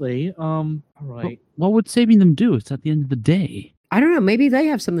 absolutely. All right. What would saving them do? It's at the end of the day. I don't know. Maybe they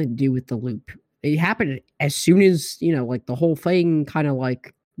have something to do with the loop. It happened as soon as, like the whole thing kind of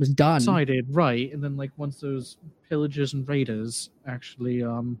like was done. Decided, right. And then like once those pillagers and raiders actually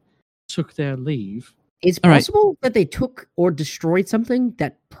took their leave. It's possible that they took or destroyed something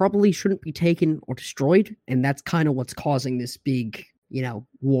that probably shouldn't be taken or destroyed, and that's kind of what's causing this big,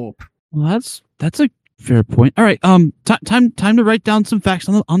 warp. Well, that's a fair point. All right, time to write down some facts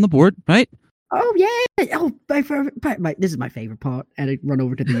on the board, right? Oh yeah! Oh, this is my favorite part, and I run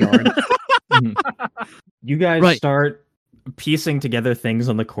over to the yard. You guys start piecing together things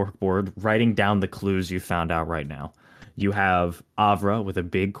on the corkboard, writing down the clues you found out right now. You have Avra with a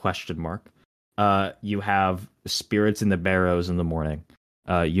big question mark. You have spirits in the barrows in the morning.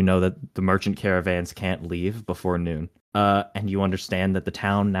 You know that the merchant caravans can't leave before noon. And you understand that the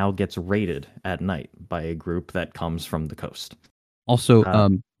town now gets raided at night by a group that comes from the coast. Also,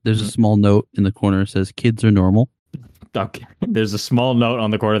 there's a small note in the corner that says kids are normal. Okay. There's a small note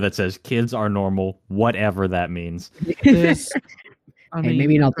on the corner that says kids are normal, whatever that means.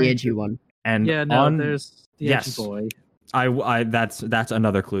 Maybe not the edgy one. And there's the edgy boy. That's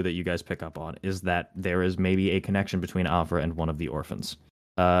another clue that you guys pick up on, is that there is maybe a connection between Avra and one of the orphans.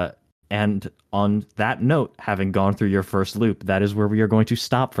 And on that note, having gone through your first loop, that is where we are going to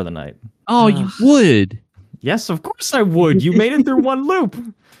stop for the night. Oh, you would? Yes, of course I would. You made it through one loop.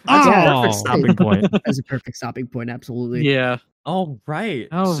 That's a perfect stopping point. That's a perfect stopping point, absolutely. Yeah. All right.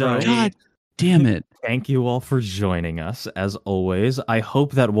 God damn it. Thank you all for joining us, as always. I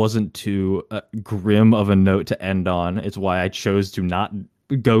hope that wasn't too grim of a note to end on. It's why I chose to not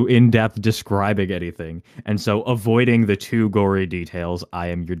go in-depth describing anything. And so, avoiding the too gory details, I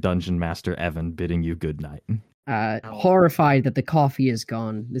am your Dungeon Master, Evan, bidding you good night. Horrified that the coffee is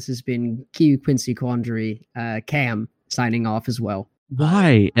gone. This has been Q Quincy Quandary, Cam, signing off as well.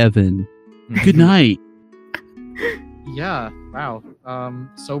 Why, Evan? Good night. Yeah, wow.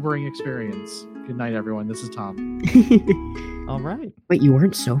 Sobering experience. Good night, everyone. This is Tom. All right. Wait, you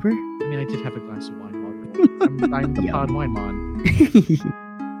weren't sober? I mean, I did have a glass of wine while I'm the pod wine mon.